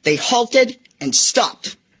 they halted and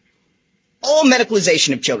stopped all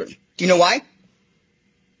medicalization of children. Do you know why?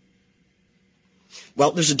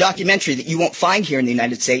 Well, there's a documentary that you won't find here in the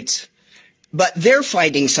United States, but they're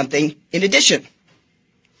finding something in addition.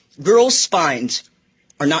 Girls' spines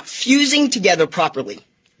are not fusing together properly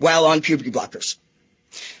while on puberty blockers.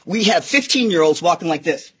 We have 15-year-olds walking like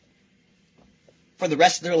this for the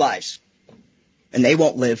rest of their lives, and they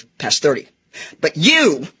won't live past 30. But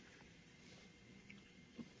you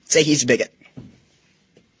say he's a bigot.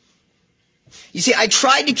 You see, I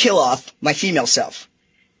tried to kill off my female self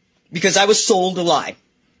because I was sold a lie.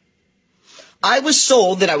 I was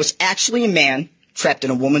sold that I was actually a man trapped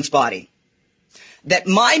in a woman's body, that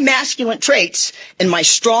my masculine traits and my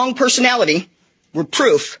strong personality were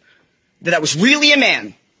proof that I was really a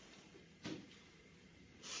man.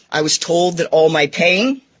 I was told that all my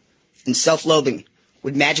pain and self-loathing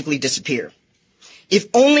would magically disappear if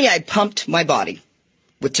only I pumped my body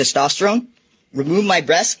with testosterone, removed my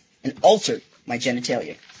breasts, and altered my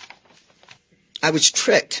genitalia. I was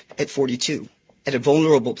tricked at 42, at a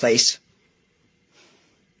vulnerable place.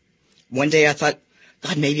 One day I thought,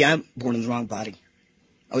 God, maybe I'm born in the wrong body.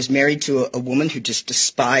 I was married to a woman who just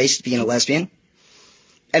despised being a lesbian.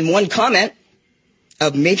 And one comment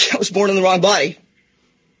of maybe I was born in the wrong body.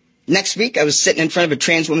 Next week, I was sitting in front of a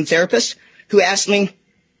trans woman therapist who asked me,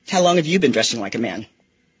 how long have you been dressing like a man?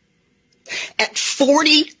 At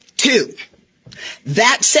 42,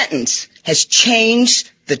 that sentence has changed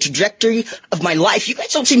the trajectory of my life. You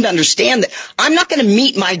guys don't seem to understand that I'm not going to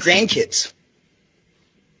meet my grandkids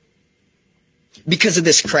because of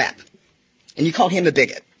this crap. And you call him a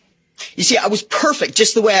bigot. You see, I was perfect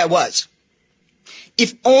just the way I was.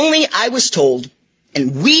 If only I was told,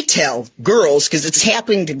 and we tell girls, because it's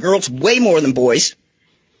happening to girls way more than boys,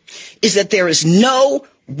 is that there is no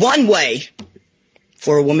one way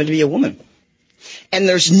for a woman to be a woman. And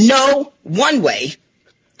there's no one way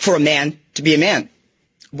for a man to be a man.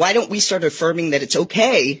 Why don't we start affirming that it's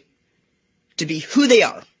okay to be who they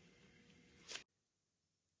are?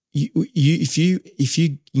 If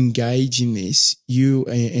you engage in this, you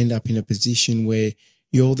end up in a position where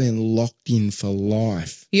you're then locked in for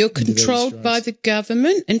life. You're controlled by the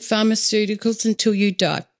government and pharmaceuticals until you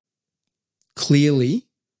die. Clearly,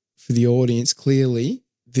 for the audience,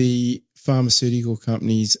 the pharmaceutical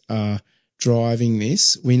companies are driving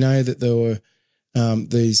this. We know that there were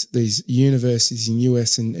these universities in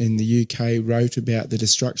US and the UK wrote about the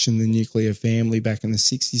destruction of the nuclear family back in the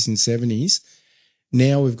 60s and 70s.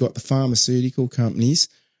 Now we've got the pharmaceutical companies,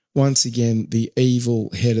 once again, the evil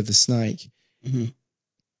head of the snake,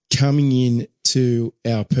 coming in to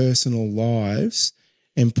our personal lives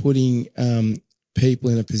and putting people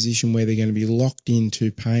in a position where they're going to be locked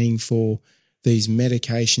into paying for these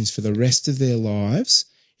medications for the rest of their lives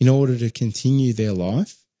in order to continue their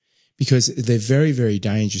life, because they're very, very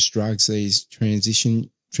dangerous drugs, these transitioning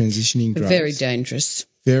drugs. Very dangerous.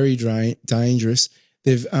 Very dangerous.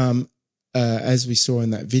 They've as we saw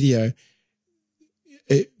in that video,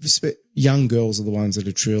 young girls are the ones that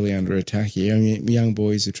are truly under attack here. I mean, young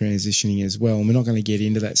boys are transitioning as well. And we're not going to get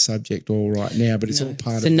into that subject all right now, but it's all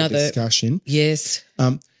part of the discussion. Yes.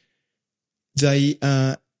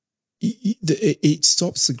 It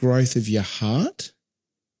stops the growth of your heart.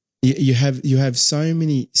 You have so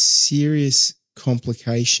many serious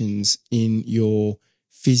complications in your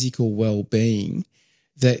physical well-being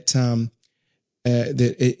that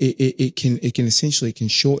it can essentially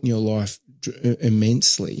shorten your life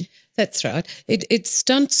immensely. That's right. It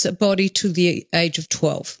stunts a body to the age of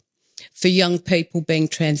 12 for young people being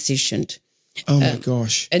transitioned. Oh, my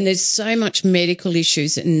gosh. And there's so much medical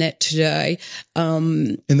issues in that today.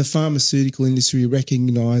 And the pharmaceutical industry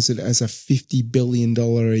recognise it as a $50 billion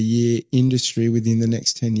a year industry within the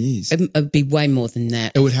next 10 years. It'd be way more than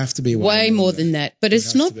that. It would have to be way more than that. But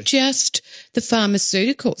it's not just the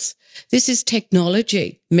pharmaceuticals. This is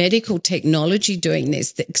technology, medical technology doing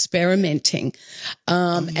this, the experimenting.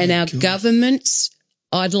 And our governments,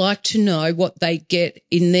 I'd like to know what they get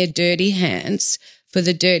in their dirty hands for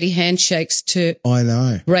the dirty handshakes to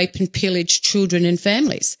rape and pillage children and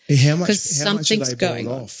families. How much? Because something's going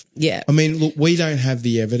on. Yeah. I mean, look, we don't have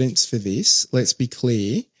the evidence for this. Let's be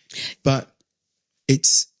clear, but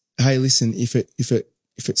it's hey, listen, if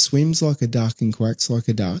it swims like a duck and quacks like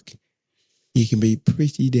a duck, you can be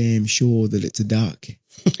pretty damn sure that it's a duck.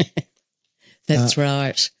 That's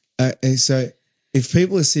right. And so if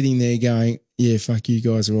people are sitting there going, yeah, fuck, you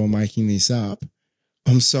guys are all making this up,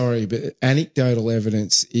 I'm sorry, but anecdotal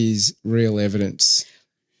evidence is real evidence.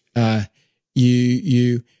 I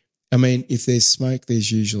mean, if there's smoke,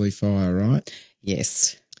 there's usually fire, right?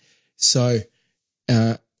 Yes. So,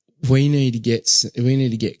 we need to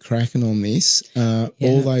get cracking on this.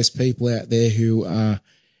 All those people out there who are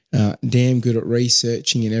damn good at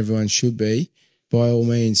researching, and everyone should be, by all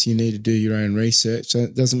means, you need to do your own research. So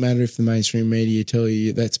it doesn't matter if the mainstream media tell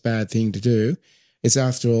you that's a bad thing to do. It's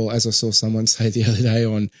after all, as I saw someone say the other day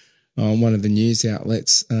on one of the news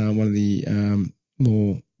outlets, one of the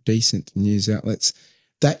more decent news outlets,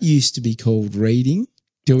 that used to be called reading,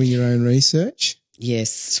 doing your own research.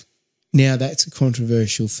 Yes. Now that's a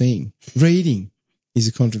controversial thing. Reading is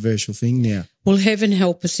a controversial thing now. Well, heaven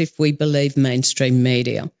help us if we believe mainstream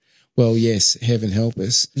media. Well, yes, heaven help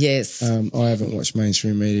us. Yes. I haven't watched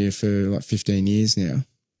mainstream media for like 15 years now.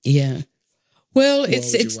 Yeah. Well,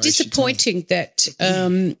 it's disappointing that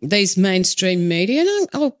these mainstream media, and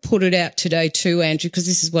I'll put it out today too, Andrew, because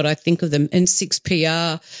this is what I think of them, and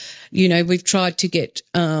 6PR, you know, we've tried to get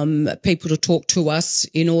people to talk to us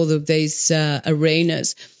in all of these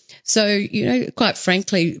arenas. So, you know, quite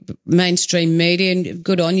frankly, mainstream media, and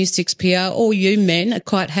good on you, 6PR, all you men are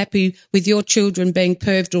quite happy with your children being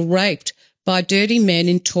perved or raped by dirty men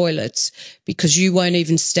in toilets because you won't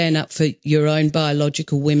even stand up for your own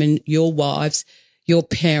biological women, your wives, your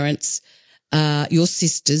parents, your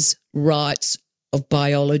sisters' rights of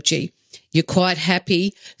biology. You're quite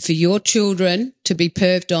happy for your children to be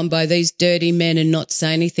perved on by these dirty men and not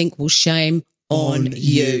say anything. Well, shame on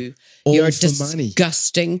you. You're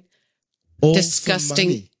disgusting.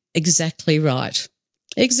 Disgusting. Exactly right.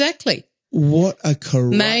 Exactly. What a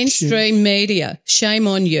corruption. Mainstream media. Shame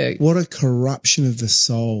on you. What a corruption of the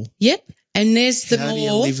soul. Yep. And there's the How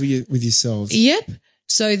more. do you live with yourselves? Yep.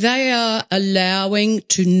 So they are allowing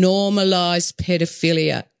to normalise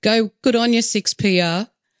pedophilia. Good on you, 6PR.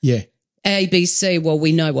 Yeah. ABC, well,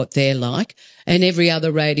 we know what they're like. And every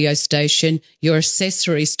other radio station, you're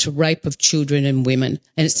accessories to rape of children and women.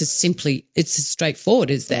 And it's as straightforward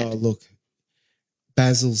as that. Oh, look.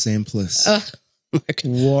 Basil Zemplis.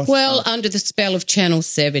 Under the spell of Channel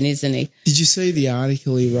 7, isn't he? Did you see the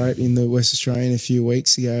article he wrote in the West Australian a few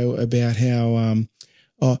weeks ago about how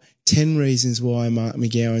 10 reasons why Mark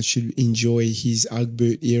McGowan should enjoy his Ugg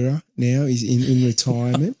boot era now? He's in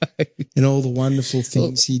retirement and all the wonderful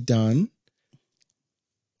things he'd done.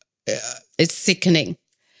 It's sickening.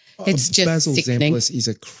 It's just Basil sickening. Zemplis is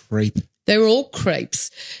a creep. They're all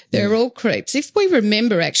creeps. They're all creeps. If we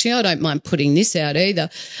remember, actually, I don't mind putting this out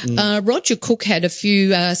either. Roger Cook had a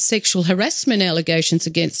few sexual harassment allegations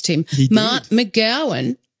against him. Mark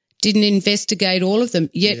McGowan didn't investigate all of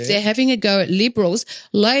them, yet they're having a go at Liberals.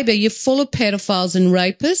 Labor, you're full of pedophiles and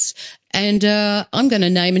rapists, and I'm going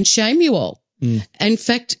to name and shame you all. In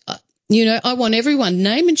fact, you know, I want everyone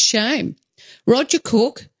name and shame. Roger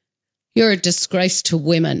Cook, you're a disgrace to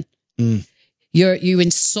women. You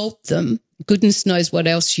insult them. Goodness knows what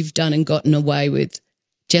else you've done and gotten away with,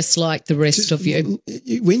 just like the rest of you.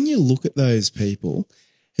 When you look at those people,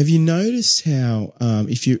 have you noticed how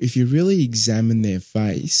if you really examine their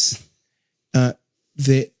face, you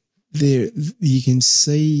can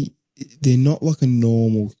see they're not like a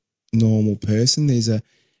normal person. There's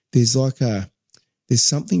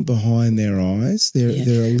something behind their eyes. They're a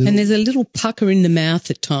little, and there's a little pucker in the mouth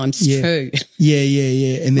at times too.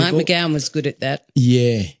 Yeah. And Mike McGowan was good at that.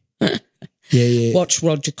 Yeah. Watch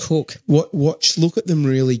Roger Cook. Look at them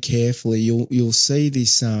really carefully. You'll see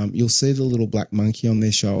this. You'll see the little black monkey on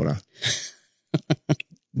their shoulder.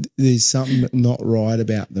 There's something not right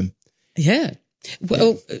about them. Yeah.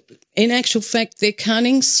 Well, in actual fact, they're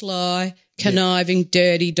cunning, sly, conniving,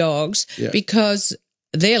 dirty dogs because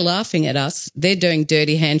they're laughing at us. They're doing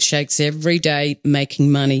dirty handshakes every day,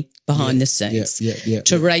 making money behind the scenes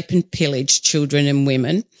to rape and pillage children and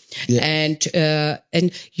women. Yeah.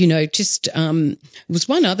 And just was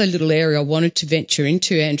one other little area I wanted to venture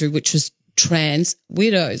into, Andrew, which was trans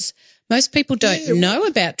widows. Most people don't know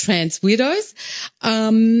about trans widows.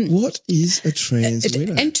 What is a trans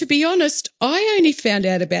widow? And to be honest, I only found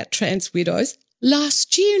out about trans widows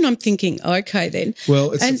last year, and I'm thinking, okay then.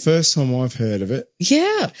 Well, it's the first time I've heard of it.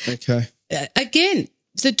 Yeah. Okay. Again,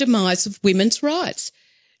 the demise of women's rights.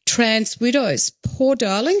 Trans widows, poor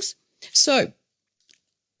darlings. So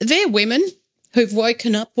they're women who've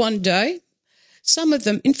woken up one day. Some of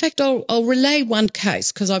them, in fact, I'll relay one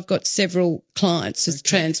case because I've got several clients as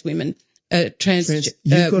trans women,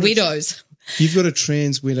 widows. You've got a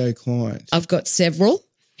trans widow client. I've got several.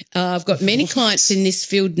 I've got many clients in this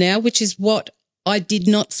field now, which is what I did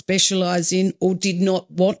not specialise in or did not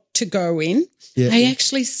want to go in. Yeah. I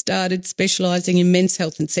actually started specialising in men's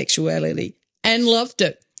health and sexuality and loved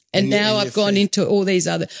it. And now I've gone into all these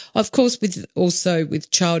other, of course,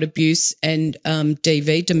 with child abuse and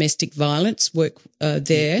DV, domestic violence work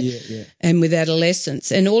there, and with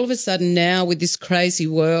adolescents. And all of a sudden now, with this crazy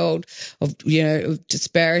world of of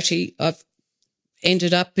disparity, I've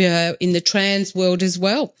ended up in the trans world as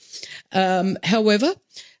well. However,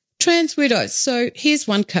 trans widows. So here's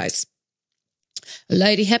one case. A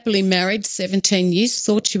lady happily married, 17 years,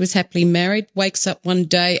 thought she was happily married, wakes up one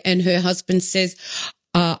day and her husband says,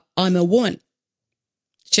 I'm a woman.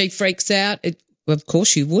 She freaks out. Of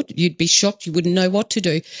course you would. You'd be shocked. You wouldn't know what to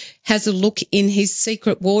do. Has a look in his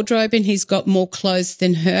secret wardrobe and he's got more clothes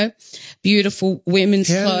than her. Beautiful women's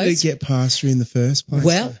clothes. How did it get past her in the first place?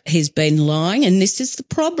 Well, he's been lying, and this is the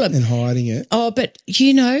problem. And hiding it. Oh, but,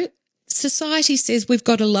 society says we've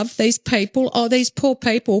got to love these people. Oh, these poor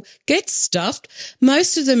people get stuffed.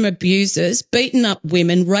 Most of them abusers, beaten up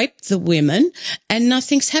women, raped the women, and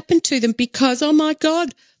nothing's happened to them because, oh, my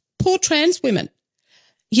God, poor trans women.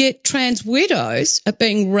 Yet trans widows are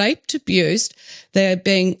being raped, abused. They're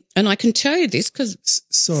being, and I can tell you this because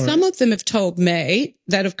some of them have told me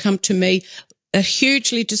that have come to me are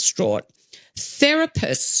hugely distraught.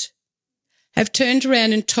 Therapists have turned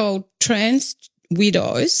around and told trans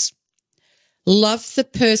widows, love the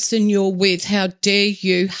person you're with. How dare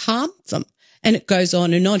you harm them? And it goes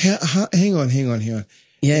on and on. Hang on. Yeah,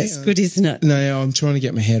 it's good, isn't it? No, I'm trying to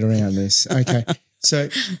get my head around this. Okay. So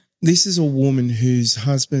this is a woman whose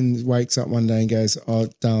husband wakes up one day and goes, oh,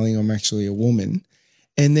 darling, I'm actually a woman.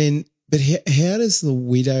 And then, but how does the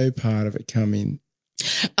widow part of it come in?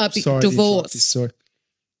 Divorce.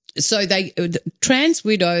 So trans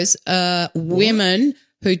widows are women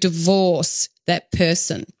who divorce that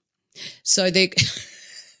person. So the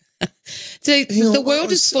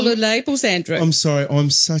world is full of labels, Andrew. I'm sorry,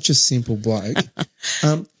 I'm such a simple bloke.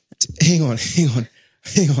 Hang on.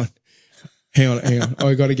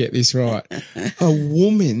 I got to get this right. A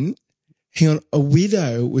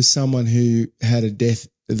widow was someone who had a death.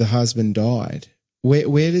 The husband died. How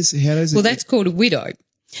does it? Well, that's called a widow.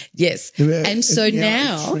 Yes. And so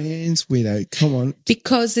now trans widow. Come on.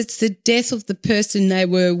 Because it's the death of the person they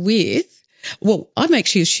were with. Well, I'm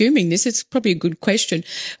actually assuming this. It's probably a good question.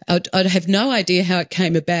 I'd have no idea how it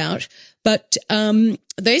came about. But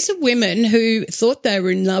these are women who thought they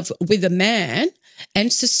were in love with a man,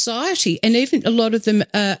 and society, and even a lot of them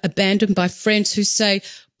are abandoned by friends who say,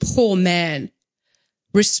 poor man,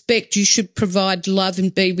 respect, you should provide love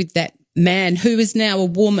and be with that man who is now a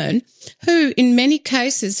woman who in many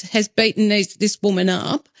cases has beaten this woman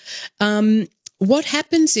up. What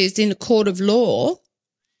happens is in a court of law,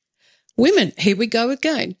 women, here we go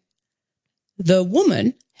again. The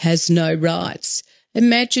woman has no rights.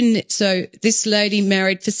 Imagine, so this lady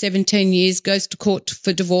married for 17 years, goes to court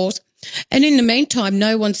for divorce, and in the meantime,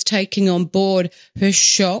 no one's taking on board her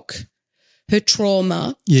shock, her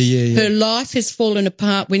trauma. Her life has fallen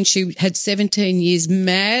apart when she had 17 years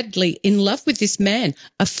madly in love with this man,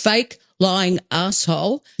 a fake lying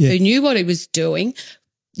asshole who knew what he was doing,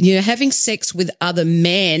 having sex with other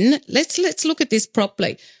men. Let's look at this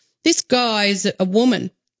properly. This guy is a woman.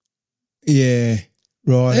 Yeah,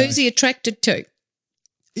 right. Who's he attracted to?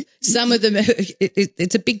 Some of them,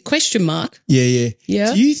 it's a big question mark. Yeah.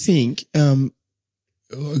 Do you think,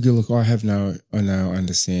 look, I have no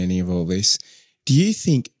understanding of all this. Do you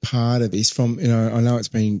think part of this I know it's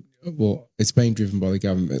been driven by the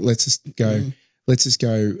government. Let's just go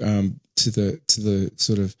to the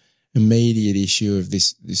sort of immediate issue of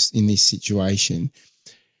this in this situation.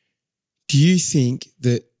 Do you think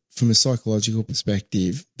that from a psychological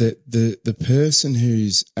perspective that the person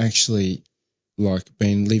who's actually like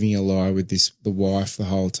been living a lie with the wife the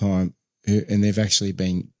whole time, and they've actually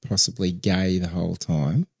been possibly gay the whole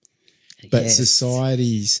time. But Yes.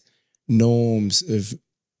 society's norms of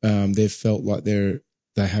they've felt like they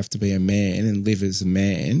have to be a man and live as a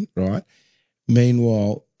man, right?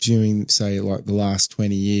 Meanwhile, during, say, like the last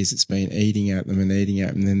 20 years, it's been eating at them, and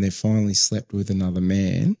then they've finally slept with another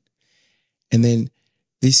man. And then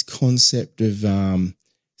this concept of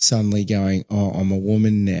suddenly going, oh, I'm a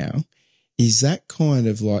woman now, is that kind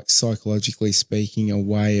of like psychologically speaking a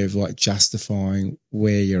way of like justifying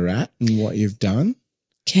where you're at and what you've done?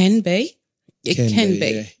 Can be. It can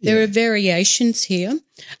be. Yeah, There are variations here.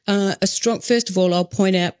 First of all, I'll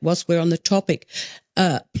point out, whilst we're on the topic,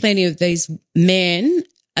 plenty of these men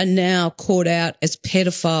are now caught out as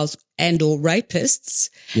pedophiles and or rapists,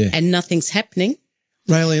 and nothing's happening.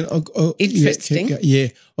 Raylene, Interesting. Yeah,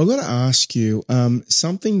 I've got to ask you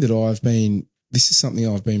something that this is something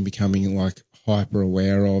I've been becoming like hyper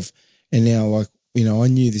aware of, and now like, you know, I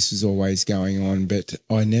knew this was always going on, but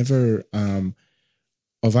I never,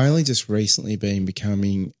 I've only just recently been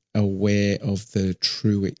becoming aware of the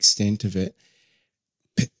true extent of it.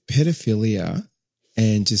 Pedophilia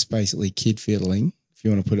and just basically kid fiddling, if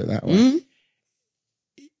you want to put it that way. Mm-hmm.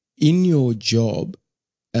 In your job,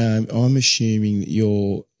 I'm assuming that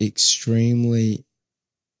you're extremely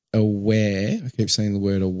aware. I keep saying the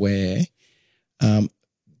word aware.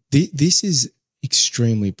 This is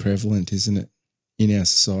extremely prevalent, isn't it, in our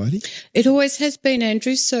society? It always has been,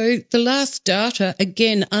 Andrew. So the last data,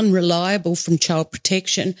 again, unreliable, from Child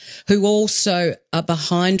Protection, who also are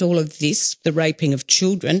behind all of this, the raping of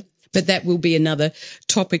children. But that will be another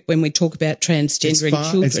topic when we talk about transgendering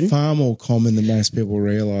children. It's far more common than most people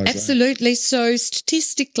realise. Absolutely. So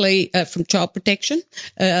statistically, from Child Protection,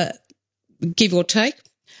 give or take,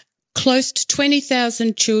 close to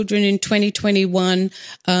 20,000 children in 2021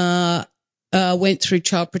 went through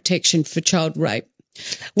Child Protection for child rape.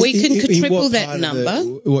 We can triple that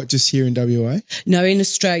number. Just here in WA? No, in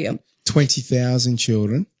Australia. 20,000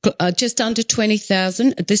 children. Just under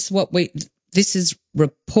 20,000. This is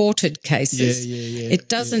reported cases. Yeah. It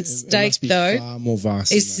doesn't state, though, far more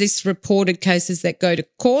vast is this reported cases that go to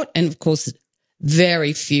court, and, of course,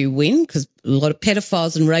 very few win because a lot of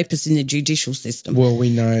pedophiles and rapists in the judicial system. Well, we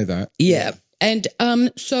know that. Yeah. And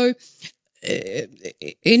so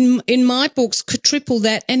in my books, could triple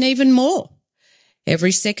that and even more.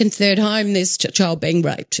 Every second, third home, there's a child being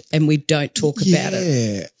raped, and we don't talk about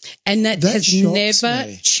it. And that has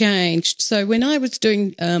never changed. So when I was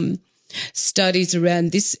doing studies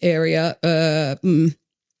around this area, early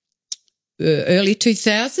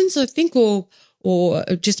 2000s, I think, or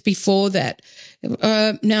just before that.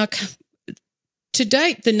 Now, to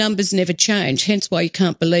date, the numbers never change, hence why you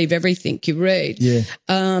can't believe everything you read. Yeah.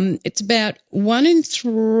 It's about 1 in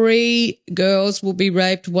 3 girls will be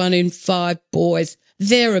raped, 1 in 5 boys,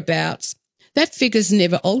 thereabouts. That figure's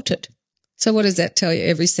never altered. So what does that tell you?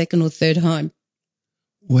 Every second or third home.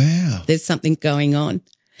 Wow. There's something going on.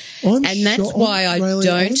 That's why I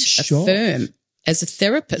don't affirm as a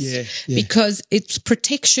therapist, because it's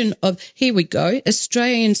protection of, here we go,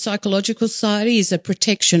 Australian Psychological Society is a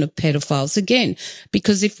protection of pedophiles again,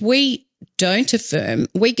 because if we don't affirm,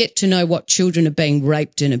 we get to know what children are being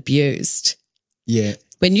raped and abused. Yeah.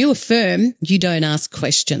 When you affirm, you don't ask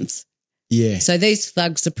questions. Yeah. So these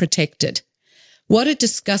thugs are protected. What a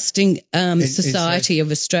disgusting society of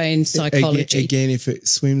Australian psychology. Again, if it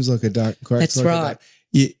swims like a duck, that's right.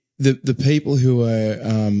 The people who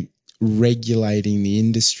are regulating the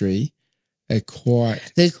industry are quite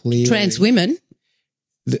clearly. Trans women.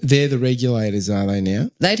 They're the regulators, are they now?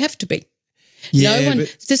 They'd have to be. Yeah,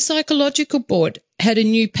 the psychological board had a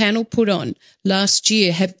new panel put on last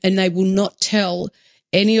year, and they will not tell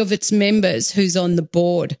any of its members who's on the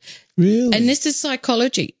board. Really? And this is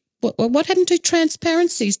psychology. What happened to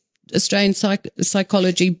transparency, Australian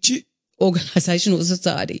Psychology Organisation or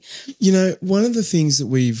Society? You know, one of the things that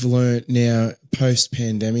we've learnt now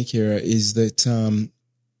post-pandemic era is that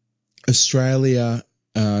Australia,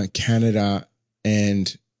 Canada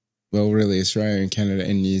and, well, really Australia and Canada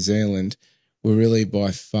and New Zealand were really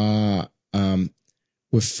by far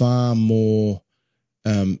were far more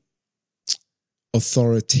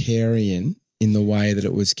authoritarian in the way that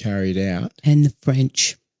it was carried out. And the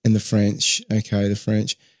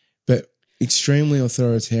French. But extremely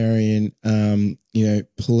authoritarian,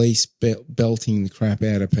 police belting the crap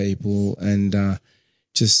out of people, and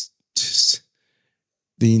just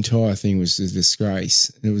the entire thing was a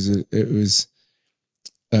disgrace. It was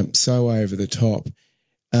so over the top.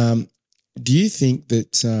 Do you think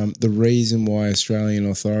that the reason why Australian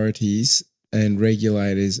authorities and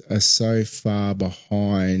regulators are so far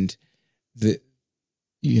behind the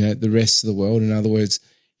rest of the world, in other words,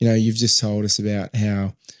 you've just told us about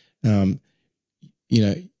how,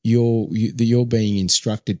 you're being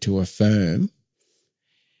instructed to affirm.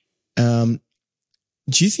 Do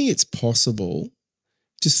you think it's possible,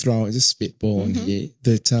 just spitballing here,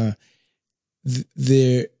 that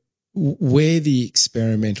we're the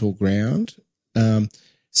experimental ground?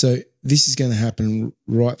 So this is going to happen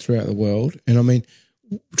right throughout the world. And I mean,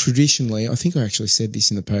 traditionally, I think I actually said this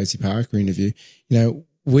in the Posey Parker interview,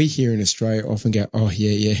 we here in Australia often go, oh,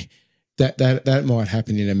 yeah, that might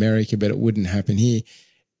happen in America, but it wouldn't happen here.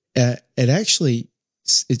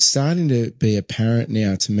 It's starting to be apparent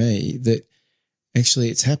now to me that actually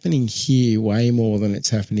it's happening here way more than it's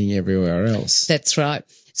happening everywhere else. That's right.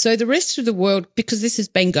 So the rest of the world, because this has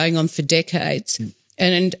been going on for decades,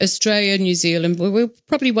 and Australia, New Zealand, we're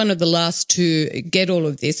probably one of the last to get all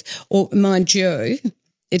of this. Or mind you,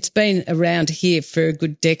 it's been around here for a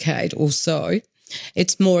good decade or so.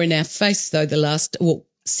 It's more in our face, though,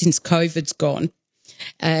 since COVID's gone.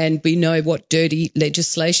 And we know what dirty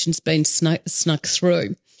legislation's been snuck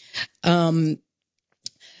through. But,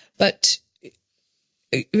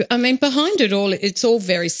 I mean, behind it all, it's all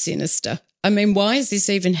very sinister. I mean, why is this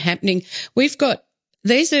even happening?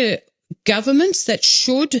 These are governments that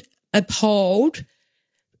should uphold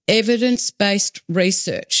evidence-based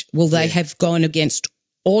research. Well, they have gone against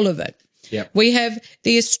all of it. Yeah. We have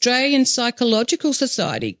the Australian Psychological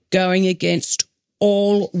Society going against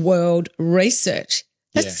all world research.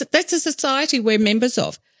 That's a society we're members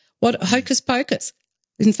of. What hocus pocus?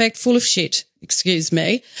 In fact, full of shit, excuse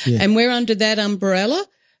me. Yeah. And we're under that umbrella.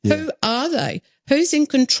 Yeah. Who are they? Who's in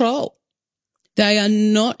control? They are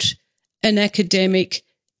not an academic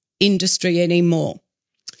industry anymore.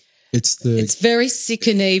 It's very sick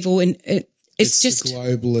and evil, and it's just the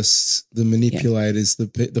globalists, the manipulators,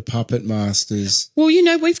 the puppet masters. Well,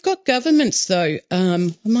 we've got governments though.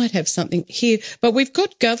 I might have something here, but we've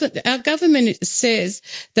got our government says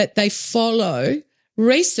that they follow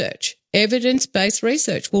research, evidence-based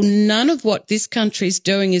research. Well, none of what this country is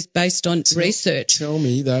doing is based on research. Tell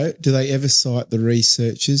me though, do they ever cite the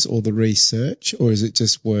researchers or the research, or is it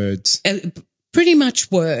just words? Pretty much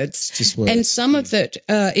words. Just words. And some of it,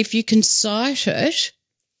 if you can cite it,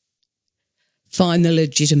 find the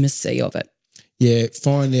legitimacy of it. Yeah,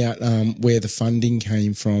 find out where the funding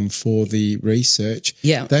came from for the research.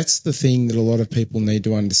 Yeah. That's the thing that a lot of people need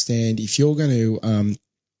to understand. If you're going to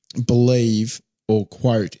believe or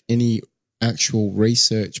quote any actual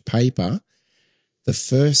research paper, the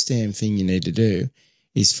first damn thing you need to do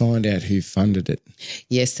is find out who funded it.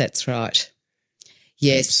 Yes, that's right.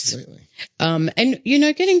 Yes. Absolutely. And,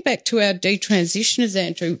 getting back to our detransitioners,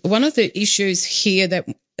 Andrew, one of the issues here that,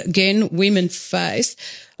 again, women face,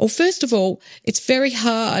 well, first of all, it's very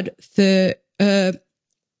hard for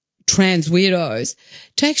trans widows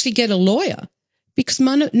to actually get a lawyer because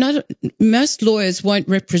most lawyers won't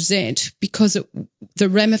represent because of the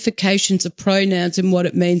ramifications of pronouns and what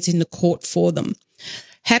it means in the court for them.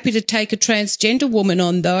 Happy to take a transgender woman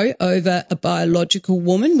on, though, over a biological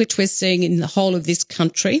woman, which we're seeing in the whole of this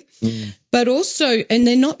country. Mm. But also, and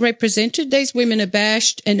they're not represented, these women are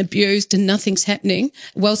bashed and abused and nothing's happening,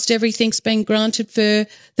 whilst everything's been granted for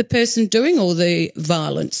the person doing all the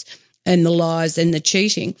violence and the lies and the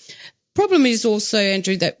cheating. Problem is also,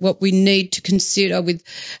 Andrew, that what we need to consider with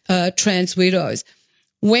trans widows,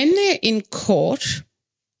 when they're in court,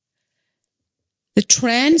 the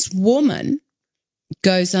trans woman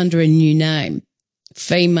goes under a new name,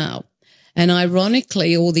 female. And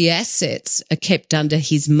ironically, all the assets are kept under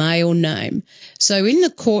his male name. So in the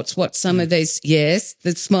courts, what some of these,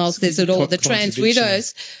 the Smile says it all, the trans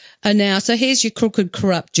widows are now, so here's your crooked,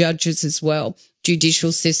 corrupt judges as well,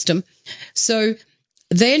 judicial system. So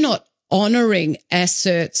they're not honouring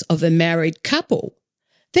assets of a married couple.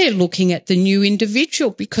 They're looking at the new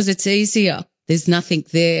individual because it's easier. There's nothing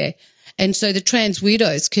there. And so the trans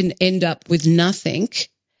widows can end up with nothing,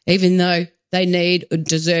 even though they need or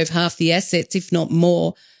deserve half the assets, if not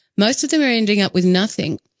more. Most of them are ending up with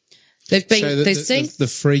nothing. They've been,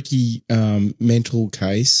 the freaky mental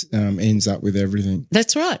case ends up with everything.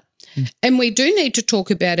 That's right. And we do need to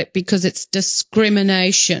talk about it because it's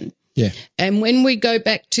discrimination. Yeah. And when we go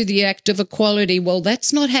back to the Act of Equality, well,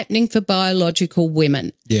 that's not happening for biological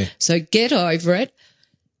women. Yeah. So get over it,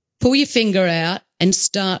 pull your finger out and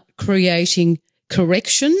start creating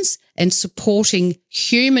corrections and supporting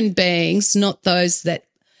human beings, not those that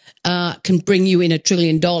can bring you in $1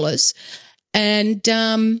 trillion,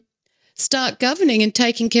 and start governing and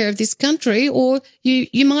taking care of this country, or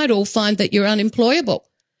you might all find that you're unemployable.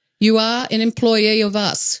 You are an employee of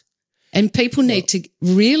us, and people need to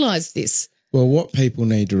realise this. Well, what people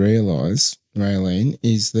need to realise, Raylene,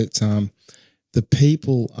 is that the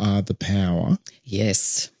people are the power.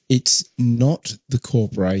 Yes. It's not the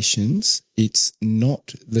corporations, it's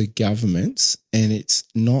not the governments, and it's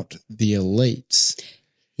not the elites.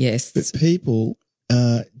 Yes. But people,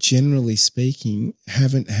 generally speaking,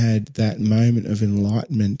 haven't had that moment of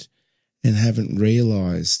enlightenment and haven't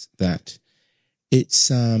realised that.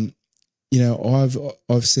 It's, I've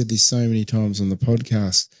said this so many times on the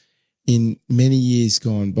podcast. In many years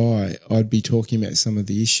gone by, I'd be talking about some of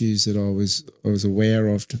the issues that I was aware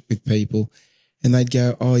of with people, and they'd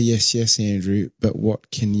go, "Oh, yes, Andrew, but what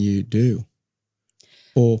can you do?"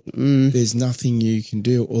 Or there's nothing you can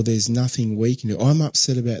do, or there's nothing we can do. I'm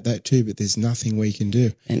upset about that too, but there's nothing we can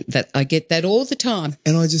do. And that I get that all the time.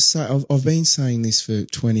 And I just say, I've been saying this for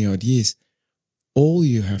 20 odd years. All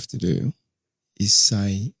you have to do is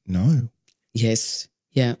say no. Yes.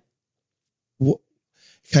 Yeah.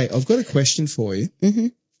 Okay, I've got a question for you.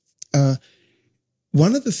 Mm-hmm.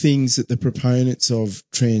 One of the things that the proponents of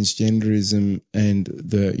transgenderism and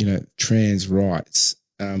the trans rights,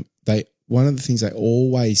 one of the things they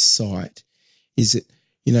always cite is that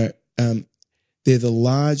they're the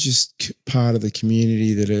largest part of the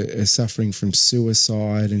community that are suffering from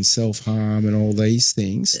suicide and self-harm and all these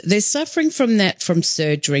things. They're suffering from that from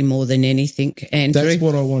surgery more than anything, Andrew. That's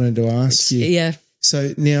what I wanted to ask you. Yeah.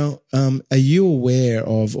 So now, are you aware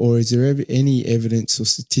of, or is there any evidence or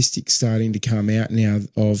statistics starting to come out now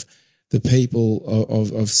of the people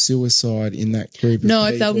of suicide in that group?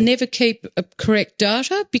 No, they'll never keep correct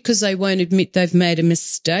data because they won't admit they've made a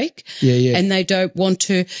mistake. Yeah. And they don't want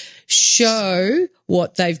to show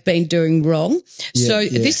what they've been doing wrong.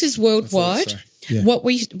 This is worldwide. So. Yeah. What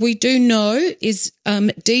we do know is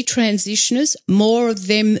detransitioners, more of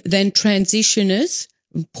them than transitioners.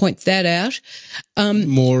 Point that out.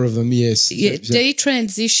 More of them, yes. Yeah,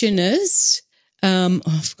 detransitioners.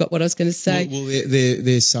 I forgot what I was going to say. Well,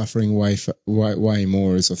 they're suffering way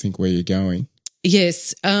more, is I think where you're going.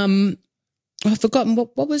 Yes. I've forgotten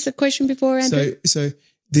what was the question before, Andrew. So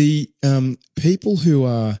the people who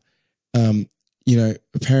are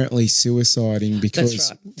apparently suiciding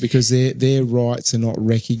because their rights are not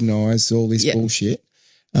recognised, all this bullshit.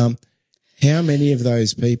 How many of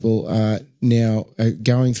those people are now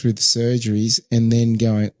going through the surgeries and then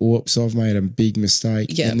going, "Whoops, I've made a big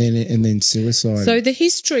mistake," and then suicide? So the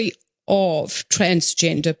history of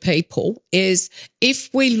transgender people is,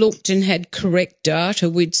 if we looked and had correct data,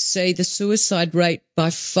 we'd see the suicide rate by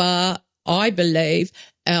far, I believe,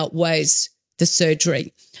 outweighs the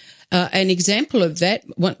surgery. An example of that,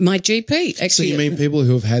 my GP actually. So you mean people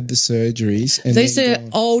who have had the surgeries? And these are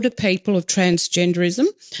older people of transgenderism.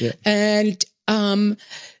 Yeah. And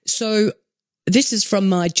so this is from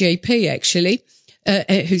my GP actually,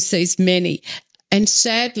 who sees many. And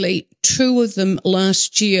sadly, 2 of them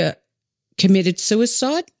last year committed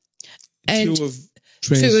suicide. And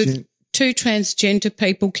two transgender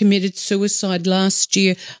people committed suicide last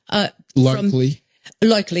year. Locally?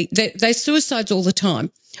 Locally. They suicides all the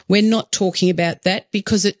time. We're not talking about that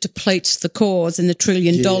because it depletes the cause and the $1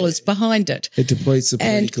 trillion behind it. It depletes the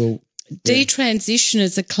political.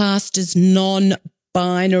 Detransitioners are classed as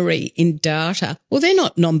non-binary in data. Well, they're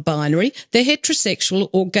not non-binary. They're heterosexual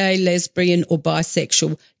or gay, lesbian or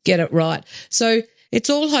bisexual. Get it right. So it's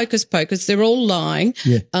all hocus pocus. They're all lying.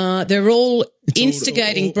 Yeah. They're all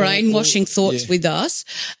instigating brainwashing thoughts with us.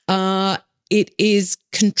 It is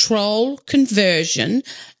control, conversion,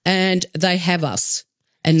 and they have us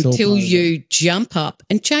until you jump up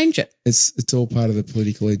and change it. It's all part of the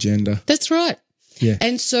political agenda. That's right. Yeah.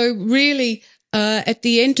 And so really at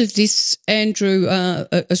the end of this, Andrew,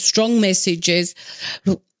 a strong message is,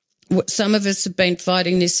 look, some of us have been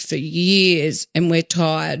fighting this for years and we're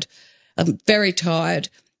tired. I'm very tired.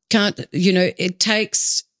 It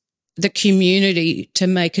takes the community to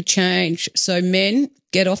make a change. So men,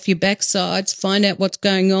 get off your backsides, find out what's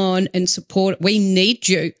going on and support. We need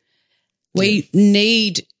you. We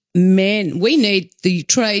need men. We need the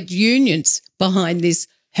trade unions behind this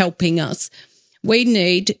helping us. We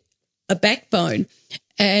need a backbone.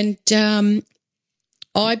 And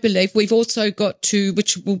I believe we've also got to,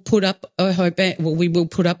 which we'll put up, we will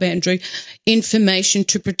put up, Andrew, information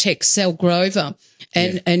to protect Sal Grover.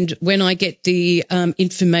 And when I get the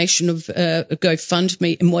information of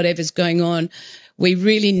GoFundMe and whatever's going on, we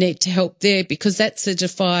really need to help there because that's a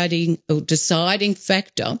deciding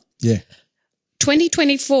factor. Yeah.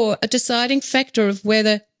 2024, a deciding factor of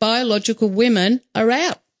whether biological women are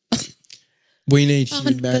out. We need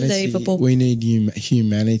humanity. Unbelievable. We need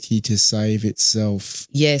humanity to save itself.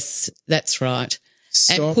 Yes, that's right.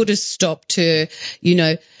 And put a stop to,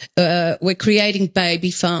 we're creating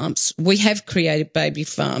baby farms. We have created baby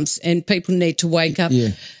farms and people need to wake up. Yeah.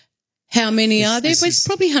 How many are there? There's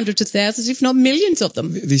probably hundreds of thousands, if not millions of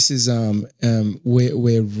them. This is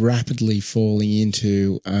we're rapidly falling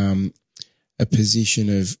into a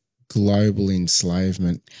position of global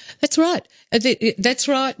enslavement. That's right. That's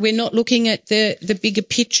right. We're not looking at the bigger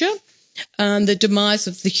picture, the demise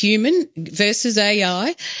of the human versus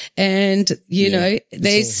AI. And, you know,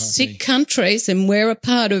 there's sick countries and we're a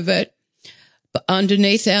part of it. But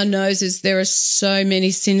underneath our noses, there are so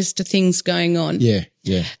many sinister things going on. Yeah,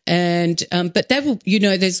 yeah. And but that will, you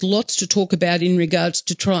know, there's lots to talk about in regards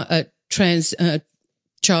to child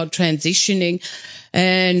transitioning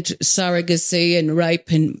and surrogacy and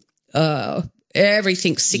rape and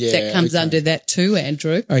everything sick that comes under that too,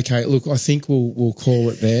 Andrew. Okay, look, I think we'll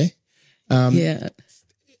call it there.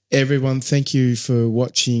 Everyone, thank you for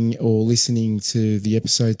watching or listening to the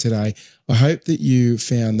episode today. I hope that you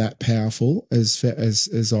found that powerful as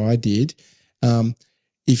I did.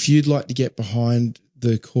 If you'd like to get behind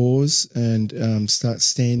the cause and start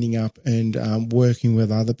standing up and working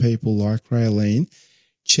with other people like Raylene,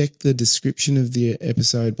 check the description of the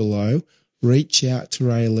episode below. Reach out to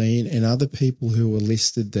Raylene and other people who are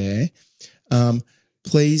listed there.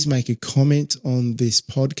 Please make a comment on this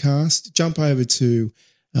podcast. Jump over to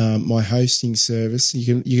my hosting service.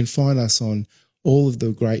 You can find us on all of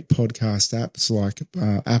the great podcast apps like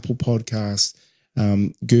Apple Podcasts,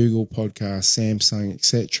 Google Podcasts, Samsung,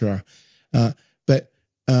 etc. But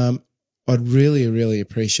I'd really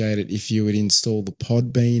appreciate it if you would install the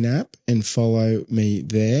Podbean app and follow me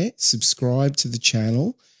there. Subscribe to the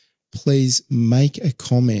channel. Please make a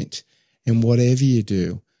comment, and whatever you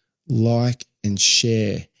do, like and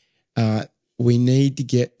share. We need to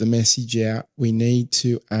get the message out. We need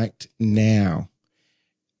to act now.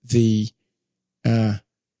 The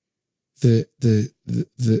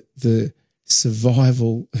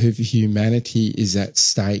survival of humanity is at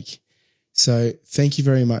stake. So thank you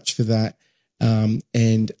very much for that.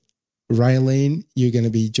 And Raylene, you're going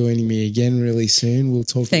to be joining me again really soon. We'll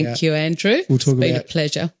talk. Thank you, Andrew. We'll talk it's been about a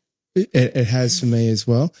pleasure. It has for me as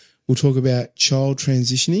well. We'll talk about child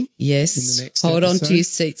transitioning. Yes. In the next Hold episode. on to your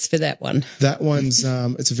seats for that one. That one's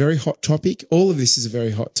it's a very hot topic. All of this is a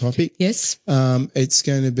very hot topic. Yes. It's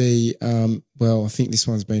going to be well, I think this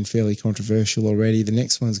one's been fairly controversial already. The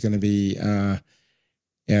next one's going to be out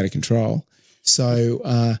of control. So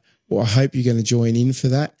I hope you're going to join in for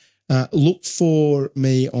that. Look for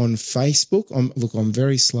me on Facebook. I'm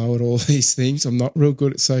very slow at all these things. I'm not real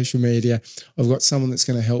good at social media. I've got someone that's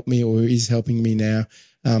going to help me or is helping me now.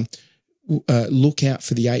 Look out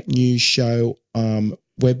for the 8 News Show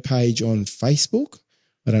webpage on Facebook.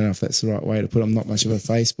 I don't know if that's the right way to put it. I'm not much of a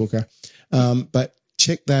Facebooker. But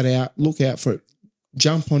check that out. Look out for it.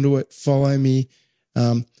 Jump onto it. Follow me.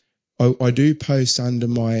 I do post under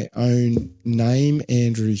my own name,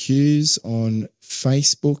 Andrew Hughes, on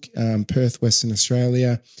Facebook, Perth, Western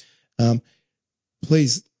Australia.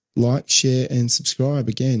 Please like, share, and subscribe.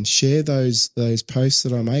 Again, share those posts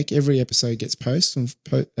that I make. Every episode gets posted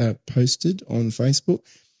on Facebook.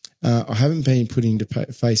 I haven't been put into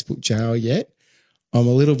Facebook jail yet. I'm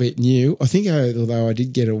a little bit new. I think, although I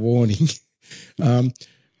did get a warning, I'm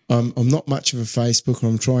not much of a Facebooker.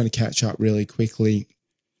 I'm trying to catch up really quickly.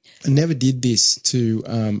 I never did this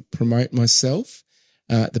to promote myself.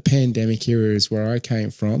 The pandemic era is where I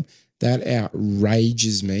came from. That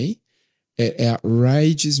outrages me. It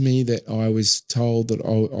outrages me that I was told that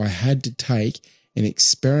I had to take an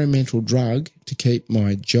experimental drug to keep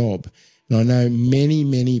my job. And I know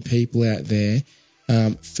many people out there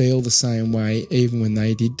feel the same way even when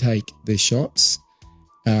they did take their shots.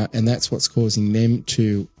 And that's what's causing them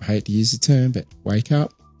to, I hate to use the term, but wake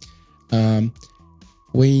up.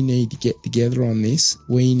 We need to get together on this.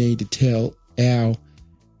 We need to tell our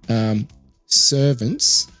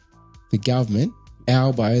servants, the government,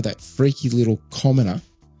 Albo, that freaky little commoner.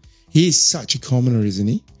 He is such a commoner, isn't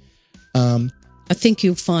he? I think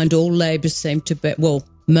you'll find all Labor seem to be, well,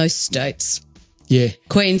 most states. Yeah.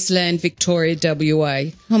 Queensland, Victoria,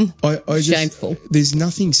 WA. Shameful. There's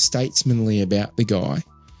nothing statesmanly about the guy.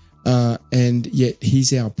 And yet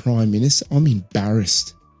he's our Prime Minister. I'm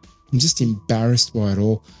embarrassed. I'm just embarrassed by it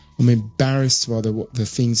all. I'm embarrassed by the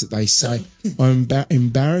things that they say. I'm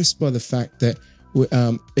embarrassed by the fact that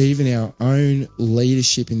even our own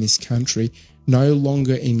leadership in this country no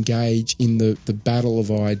longer engage in the battle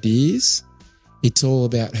of ideas. It's all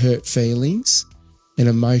about hurt feelings and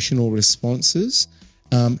emotional responses.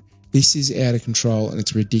 This is out of control and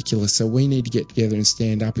it's ridiculous. So we need to get together and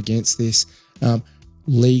stand up against this,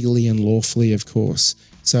 legally and lawfully, of course.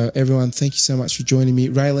 So everyone, thank you so much for joining me.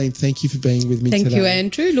 Raylene, thank you for being with me today. Thank you,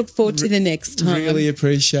 Andrew. Look forward to the next time. Really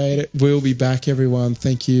appreciate it. We'll be back, everyone.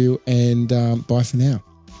 Thank you, and bye for now.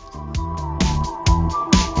 Bye.